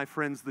why, my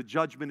friends, the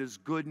judgment is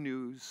good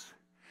news.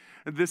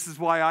 And this is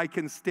why I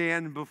can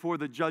stand before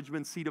the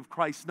judgment seat of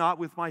Christ, not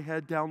with my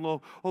head down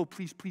low. Oh,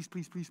 please, please,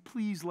 please, please,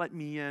 please let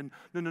me in.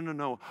 No, no, no,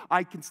 no.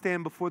 I can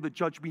stand before the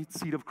judgment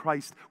seat of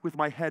Christ with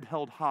my head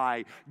held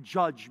high.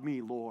 Judge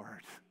me,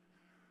 Lord.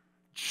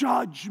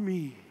 Judge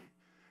me.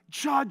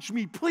 Judge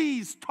me.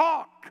 Please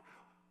talk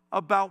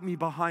about me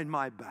behind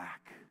my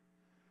back.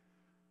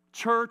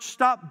 Church,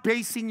 stop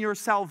basing your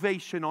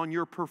salvation on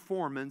your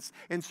performance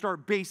and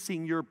start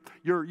basing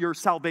your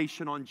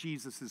salvation on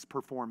Jesus'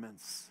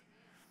 performance.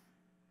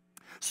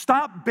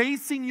 Stop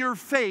basing your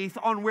faith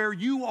on where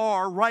you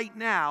are right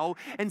now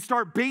and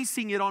start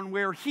basing it on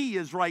where He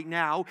is right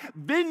now,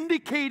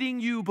 vindicating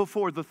you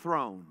before the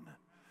throne.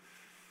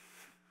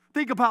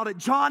 Think about it.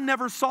 John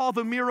never saw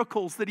the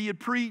miracles that he had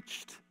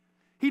preached.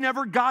 He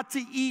never got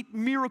to eat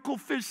miracle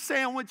fish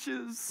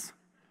sandwiches.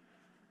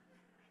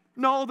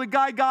 No, the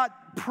guy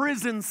got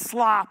prison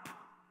slop.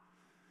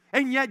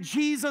 And yet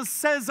Jesus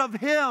says of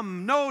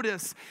him,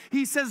 notice,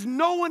 He says,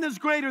 no one is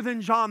greater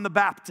than John the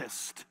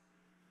Baptist.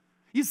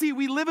 You see,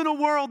 we live in a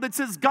world that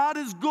says God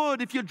is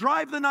good if you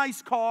drive the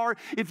nice car,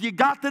 if you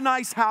got the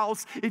nice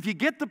house, if you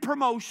get the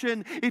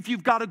promotion, if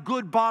you've got a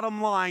good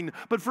bottom line.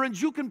 But friends,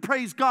 you can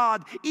praise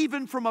God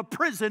even from a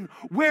prison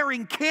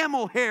wearing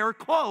camel hair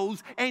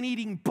clothes and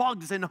eating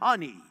bugs and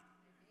honey.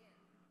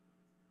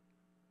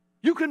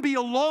 You can be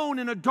alone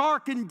in a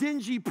dark and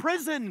dingy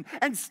prison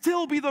and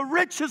still be the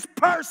richest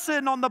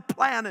person on the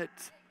planet.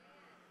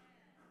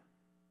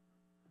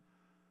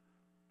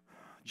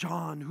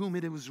 John, whom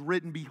it was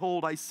written,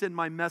 behold, I send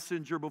my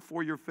messenger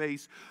before your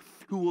face,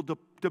 who will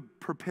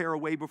prepare a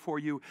way before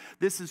you.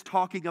 This is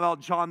talking about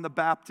John the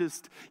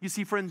Baptist. You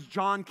see, friends,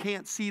 John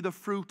can't see the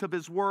fruit of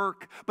his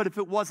work, but if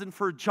it wasn't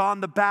for John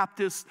the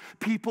Baptist,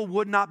 people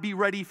would not be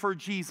ready for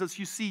Jesus.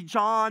 You see,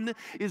 John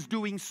is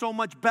doing so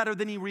much better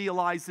than he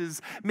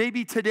realizes.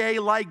 Maybe today,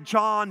 like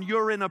John,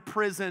 you're in a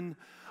prison.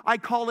 I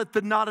call it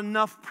the not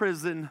enough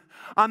prison.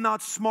 I'm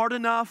not smart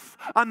enough.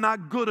 I'm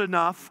not good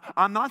enough.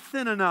 I'm not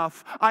thin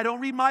enough. I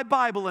don't read my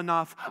Bible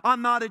enough.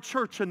 I'm not at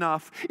church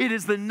enough. It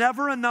is the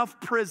never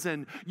enough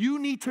prison. You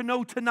need to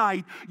know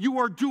tonight you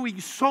are doing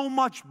so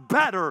much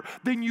better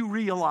than you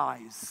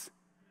realize.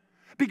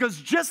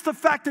 Because just the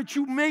fact that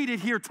you made it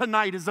here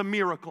tonight is a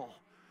miracle.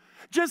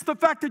 Just the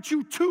fact that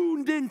you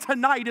tuned in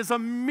tonight is a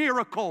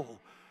miracle.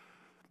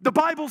 The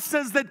Bible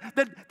says that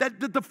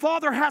the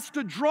Father has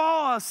to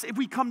draw us if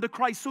we come to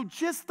Christ. So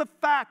just the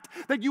fact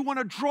that you want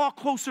to draw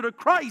closer to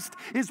Christ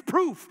is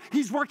proof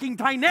He's working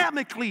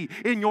dynamically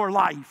in your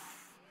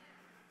life.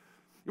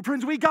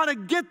 Friends, we got to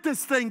get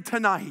this thing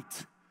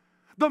tonight.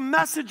 The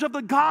message of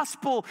the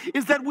gospel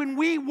is that when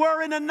we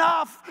weren't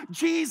enough,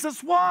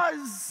 Jesus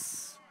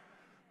was.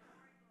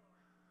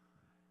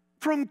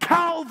 From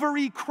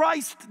Calvary,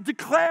 Christ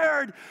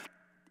declared,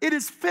 it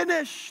is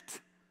finished.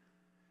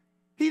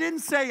 He didn't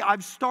say,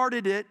 I've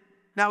started it,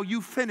 now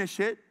you finish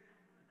it.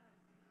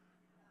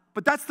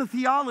 But that's the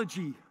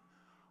theology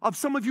of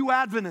some of you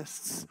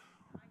Adventists.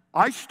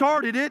 I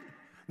started it,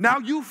 now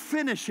you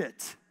finish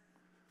it.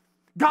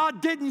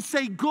 God didn't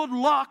say good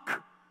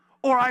luck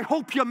or I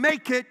hope you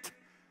make it.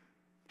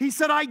 He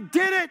said, I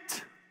did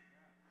it.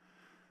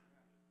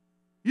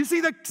 You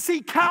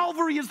see,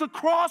 Calvary is the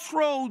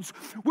crossroads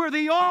where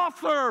the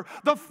author,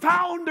 the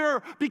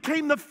founder,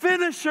 became the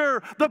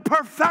finisher, the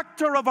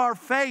perfecter of our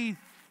faith.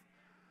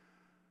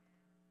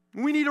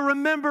 We need to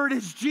remember it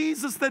is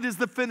Jesus that is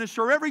the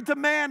finisher. Every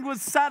demand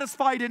was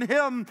satisfied in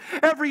Him.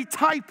 Every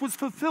type was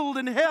fulfilled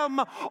in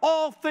Him.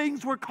 All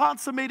things were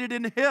consummated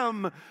in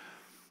Him.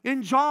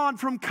 In John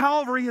from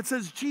Calvary, it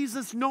says,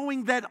 Jesus,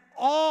 knowing that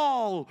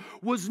all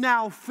was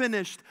now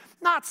finished.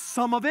 Not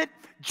some of it.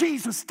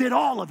 Jesus did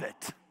all of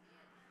it.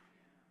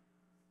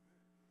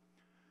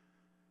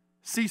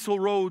 Cecil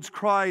Rhodes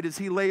cried as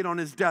he laid on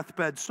his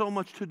deathbed, so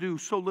much to do,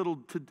 so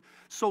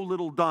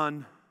little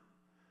done.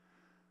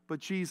 But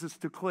Jesus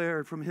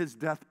declared from His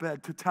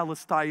deathbed,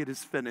 Tetelestai, it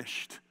is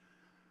finished.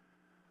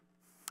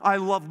 I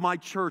love my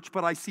church,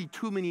 but I see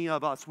too many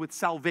of us with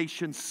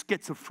salvation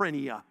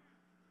schizophrenia.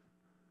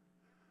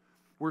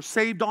 We're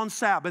saved on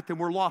Sabbath and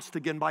we're lost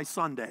again by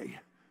Sunday.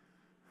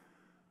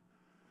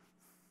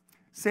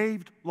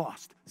 Saved,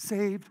 lost,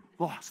 saved,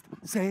 lost,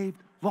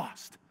 saved,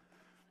 lost.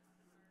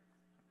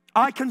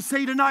 I can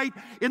say tonight,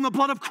 in the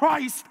blood of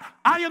Christ,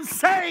 I am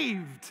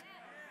saved.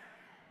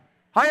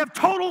 I have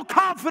total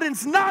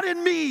confidence, not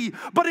in me,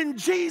 but in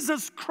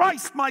Jesus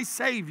Christ, my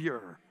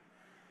Savior.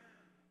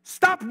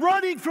 Stop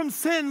running from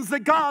sins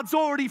that God's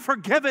already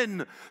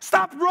forgiven.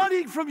 Stop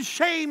running from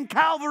shame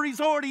Calvary's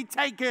already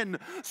taken.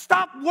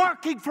 Stop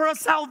working for a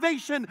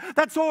salvation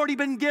that's already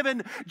been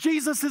given.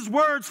 Jesus'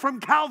 words from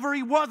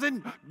Calvary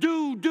wasn't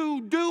do.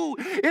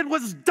 It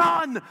was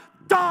done,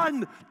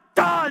 done,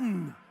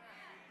 done.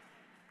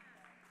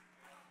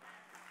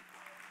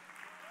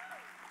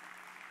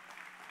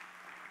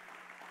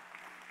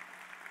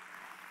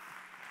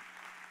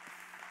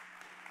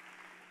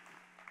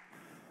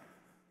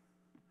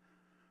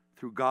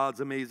 Through God's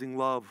amazing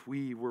love,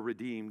 we were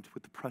redeemed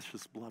with the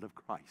precious blood of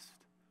Christ.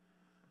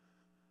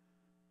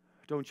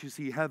 Don't you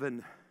see,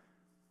 heaven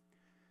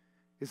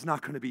is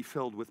not going to be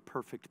filled with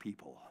perfect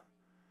people.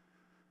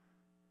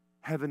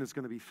 Heaven is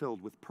going to be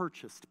filled with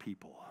purchased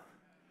people.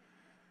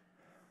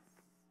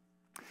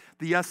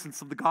 The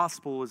essence of the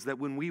gospel is that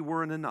when we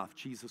weren't enough,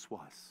 Jesus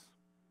was.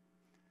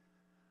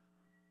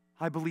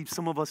 I believe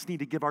some of us need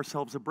to give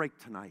ourselves a break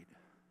tonight.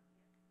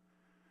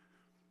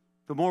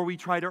 The more we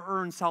try to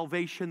earn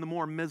salvation, the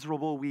more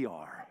miserable we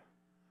are.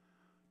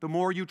 The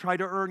more you try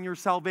to earn your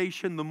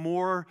salvation, the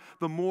more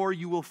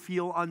you will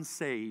feel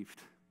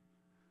unsaved.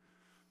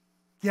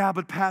 Yeah,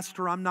 but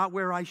Pastor, I'm not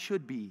where I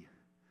should be.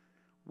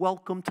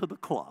 Welcome to the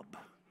club.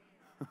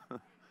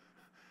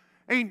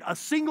 Ain't a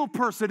single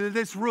person in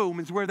this room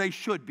is where they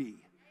should be.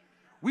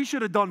 We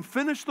should have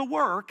finished the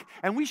work,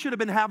 and we should have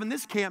been having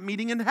this camp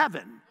meeting in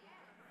heaven.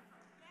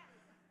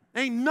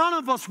 Ain't none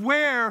of us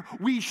where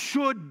we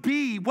should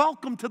be.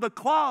 Welcome to the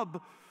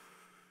club.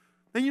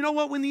 And you know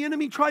what? When the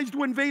enemy tries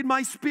to invade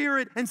my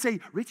spirit and say,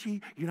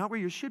 Richie, you're not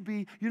where you should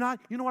be. You're not,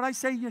 you know what I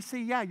say? You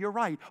say, yeah, you're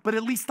right. But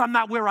at least I'm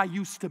not where I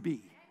used to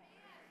be.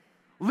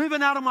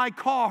 Living out of my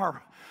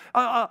car.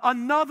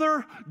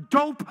 Another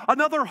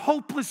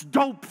hopeless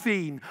dope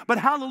fiend. But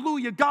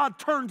hallelujah, God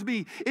turned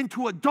me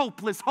into a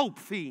dopeless hope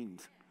fiend.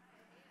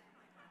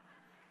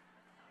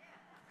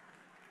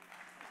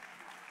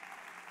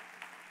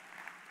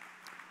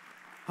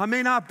 I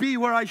may not be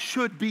where I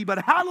should be, but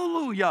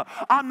hallelujah,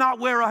 I'm not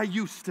where I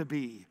used to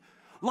be.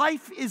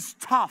 Life is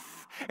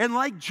tough. And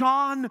like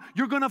John,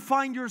 you're going to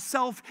find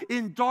yourself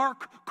in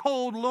dark,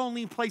 cold,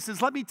 lonely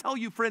places. Let me tell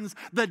you, friends,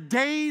 the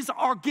days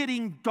are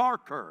getting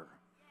darker.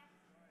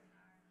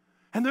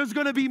 And there's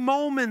going to be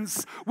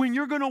moments when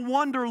you're going to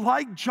wonder,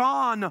 like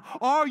John,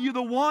 are you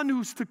the one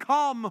who's to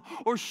come,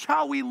 or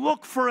shall we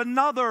look for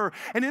another?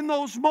 And in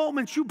those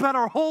moments, you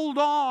better hold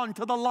on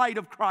to the light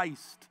of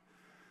Christ.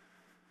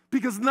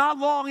 Because not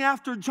long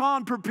after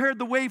John prepared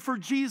the way for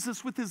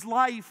Jesus with his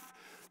life,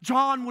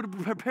 John would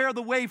prepare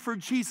the way for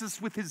Jesus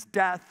with his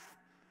death.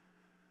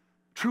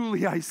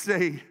 Truly I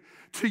say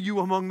to you,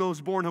 among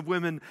those born of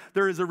women,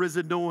 there is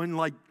arisen no one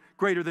like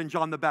greater than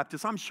John the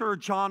Baptist. I'm sure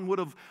John would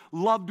have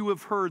loved to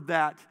have heard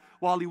that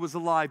while he was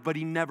alive, but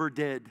he never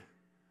did.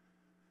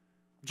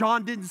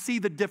 John didn't see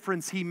the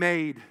difference he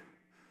made,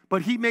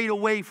 but he made a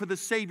way for the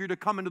Savior to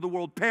come into the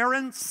world.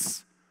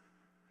 Parents,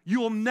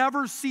 you'll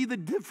never see the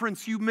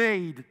difference you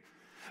made,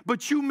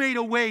 but you made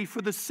a way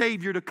for the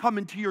Savior to come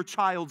into your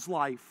child's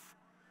life.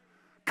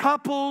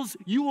 Couples,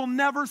 you will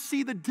never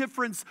see the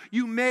difference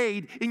you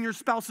made in your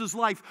spouse's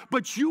life,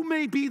 but you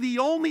may be the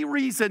only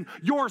reason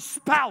your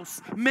spouse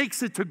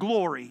makes it to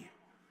glory.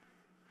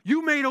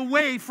 You made a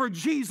way for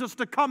Jesus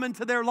to come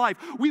into their life.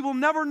 We will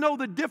never know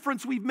the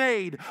difference we've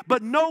made,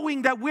 but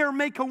knowing that we're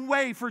making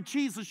way for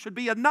Jesus should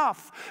be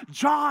enough.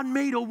 John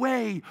made a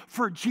way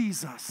for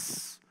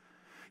Jesus.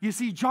 You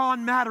see,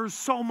 John matters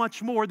so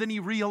much more than he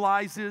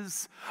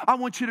realizes. I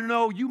want you to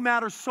know you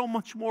matter so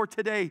much more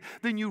today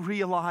than you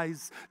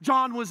realize.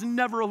 John was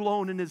never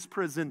alone in his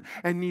prison,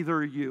 and neither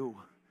are you.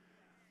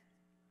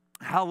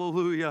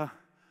 Hallelujah.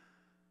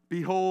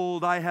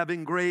 Behold, I have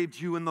engraved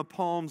you in the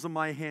palms of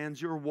my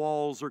hands. Your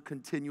walls are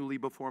continually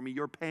before me.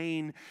 Your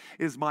pain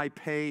is my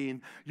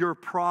pain. Your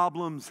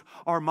problems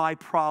are my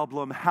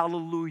problem.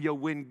 Hallelujah.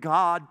 When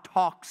God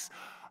talks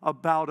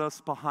about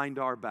us behind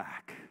our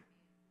back.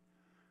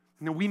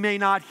 Now, we may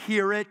not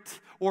hear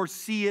it or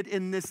see it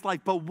in this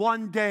life, but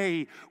one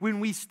day when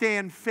we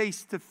stand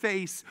face to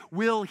face,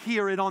 we'll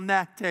hear it on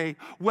that day.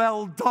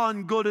 Well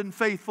done, good and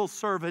faithful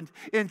servant.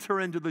 Enter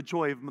into the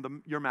joy of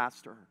your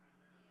master.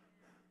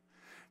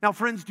 Now,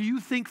 friends, do you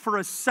think for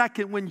a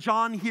second when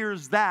John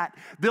hears that,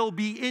 there'll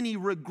be any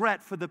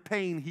regret for the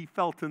pain he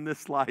felt in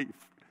this life?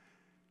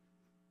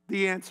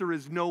 The answer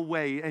is no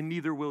way, and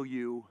neither will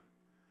you.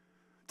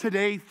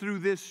 Today, through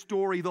this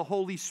story, the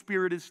Holy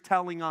Spirit is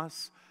telling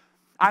us,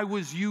 I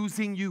was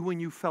using you when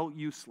you felt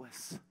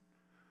useless.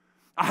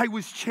 I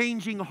was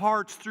changing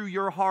hearts through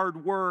your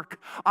hard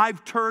work.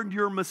 I've turned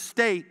your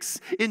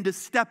mistakes into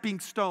stepping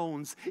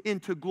stones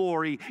into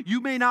glory. You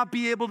may not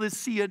be able to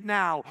see it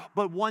now,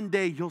 but one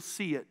day you'll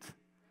see it.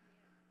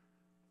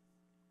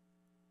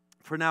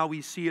 For now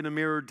we see in a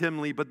mirror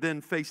dimly, but then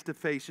face to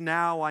face.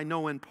 Now I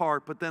know in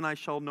part, but then I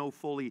shall know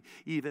fully,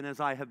 even as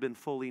I have been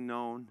fully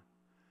known.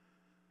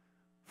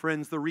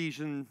 Friends, the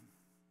reason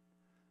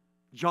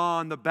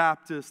John the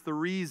Baptist, the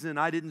reason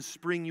I didn't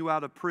spring you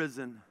out of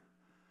prison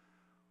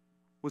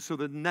was so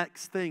the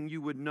next thing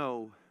you would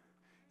know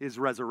is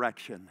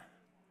resurrection.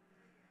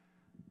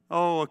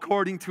 Oh,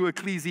 according to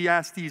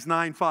Ecclesiastes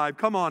 9:5.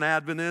 Come on,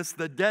 Adventists.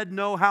 The dead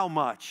know how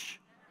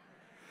much.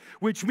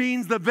 Which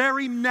means the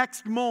very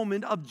next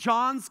moment of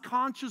John's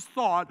conscious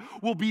thought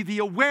will be the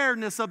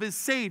awareness of his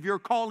Savior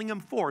calling him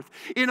forth.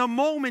 In a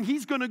moment,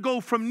 he's going to go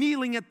from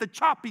kneeling at the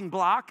chopping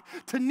block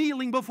to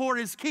kneeling before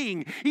his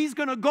King. He's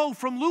going to go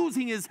from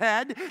losing his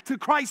head to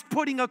Christ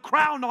putting a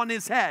crown on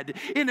his head.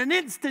 In an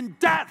instant,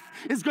 death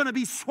is going to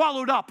be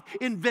swallowed up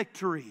in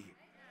victory.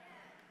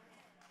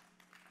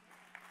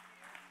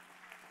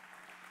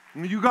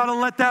 You got to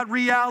let that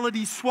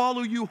reality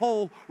swallow you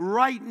whole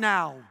right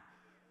now.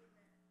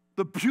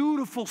 The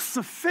beautiful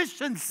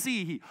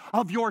sufficiency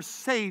of your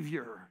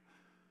Savior.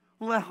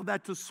 Allow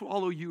that to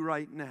swallow you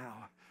right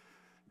now.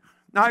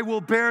 I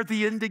will bear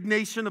the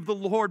indignation of the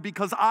Lord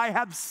because I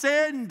have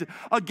sinned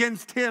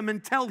against him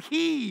until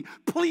he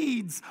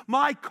pleads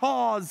my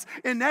cause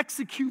and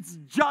executes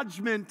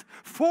judgment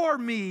for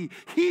me.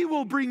 He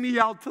will bring me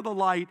out to the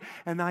light,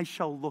 and I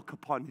shall look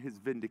upon his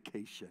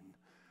vindication.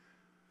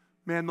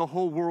 Man, the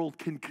whole world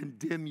can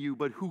condemn you,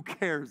 but who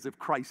cares if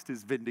Christ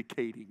is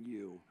vindicating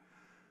you?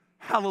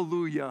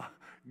 Hallelujah.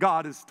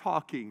 God is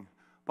talking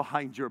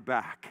behind your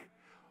back.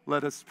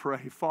 Let us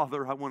pray.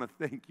 Father, I want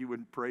to thank you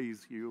and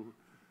praise you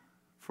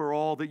for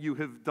all that you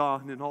have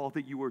done and all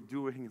that you are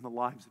doing in the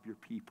lives of your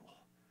people.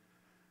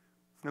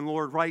 And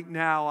Lord, right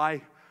now,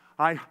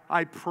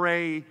 I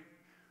pray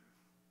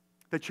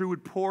that you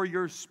would pour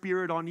your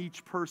Spirit on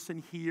each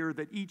person here,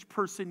 that each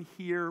person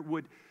here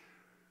would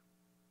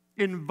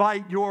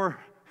invite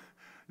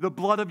the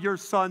blood of your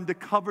Son to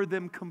cover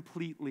them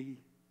completely.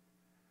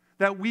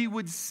 That we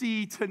would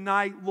see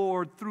tonight,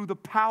 Lord, through the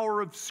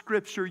power of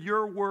Scripture,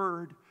 your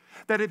word,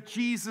 that if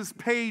Jesus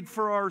paid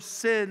for our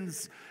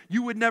sins,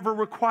 you would never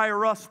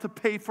require us to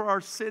pay for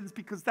our sins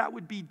because that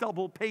would be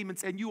double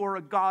payments, and you are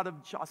a God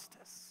of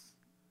justice.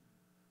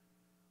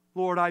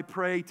 Lord, I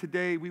pray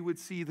today we would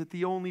see that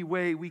the only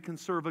way we can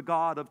serve a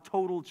God of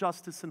total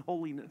justice and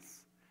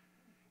holiness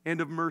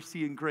and of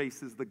mercy and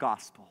grace is the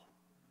gospel.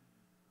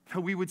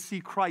 That we would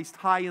see Christ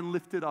high and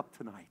lifted up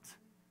tonight.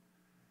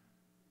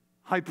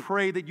 I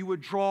pray that you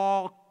would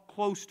draw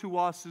close to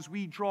us as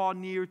we draw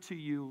near to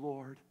you,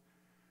 Lord.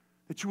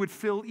 That you would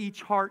fill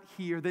each heart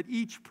here, that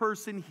each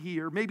person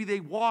here, maybe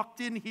they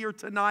walked in here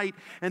tonight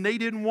and they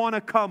didn't want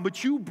to come,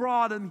 but you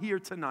brought them here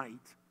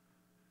tonight.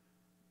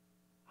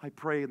 I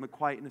pray in the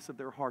quietness of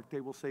their heart,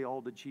 they will say,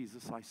 all to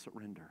Jesus I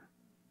surrender.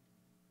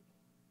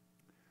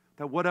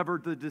 That whatever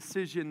the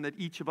decision that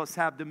each of us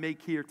have to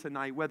make here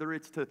tonight, whether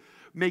it's to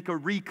make a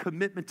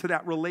recommitment to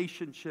that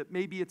relationship,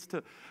 maybe it's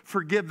to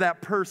forgive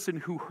that person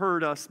who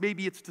hurt us,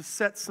 maybe it's to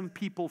set some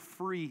people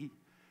free,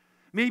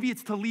 maybe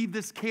it's to leave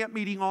this camp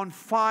meeting on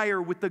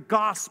fire with the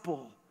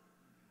gospel,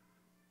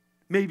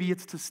 maybe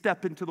it's to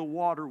step into the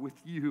water with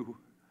you.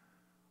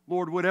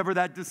 Lord, whatever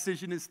that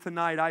decision is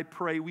tonight, I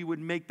pray we would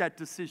make that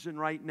decision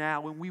right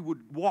now and we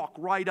would walk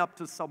right up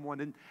to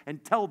someone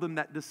and tell them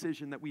that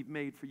decision that we've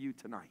made for you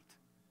tonight.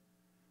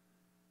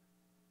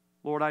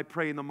 Lord, I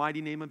pray in the mighty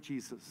name of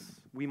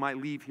Jesus, we might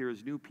leave here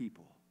as new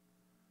people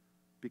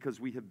because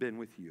we have been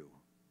with you.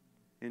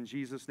 In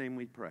Jesus' name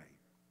we pray.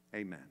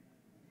 Amen.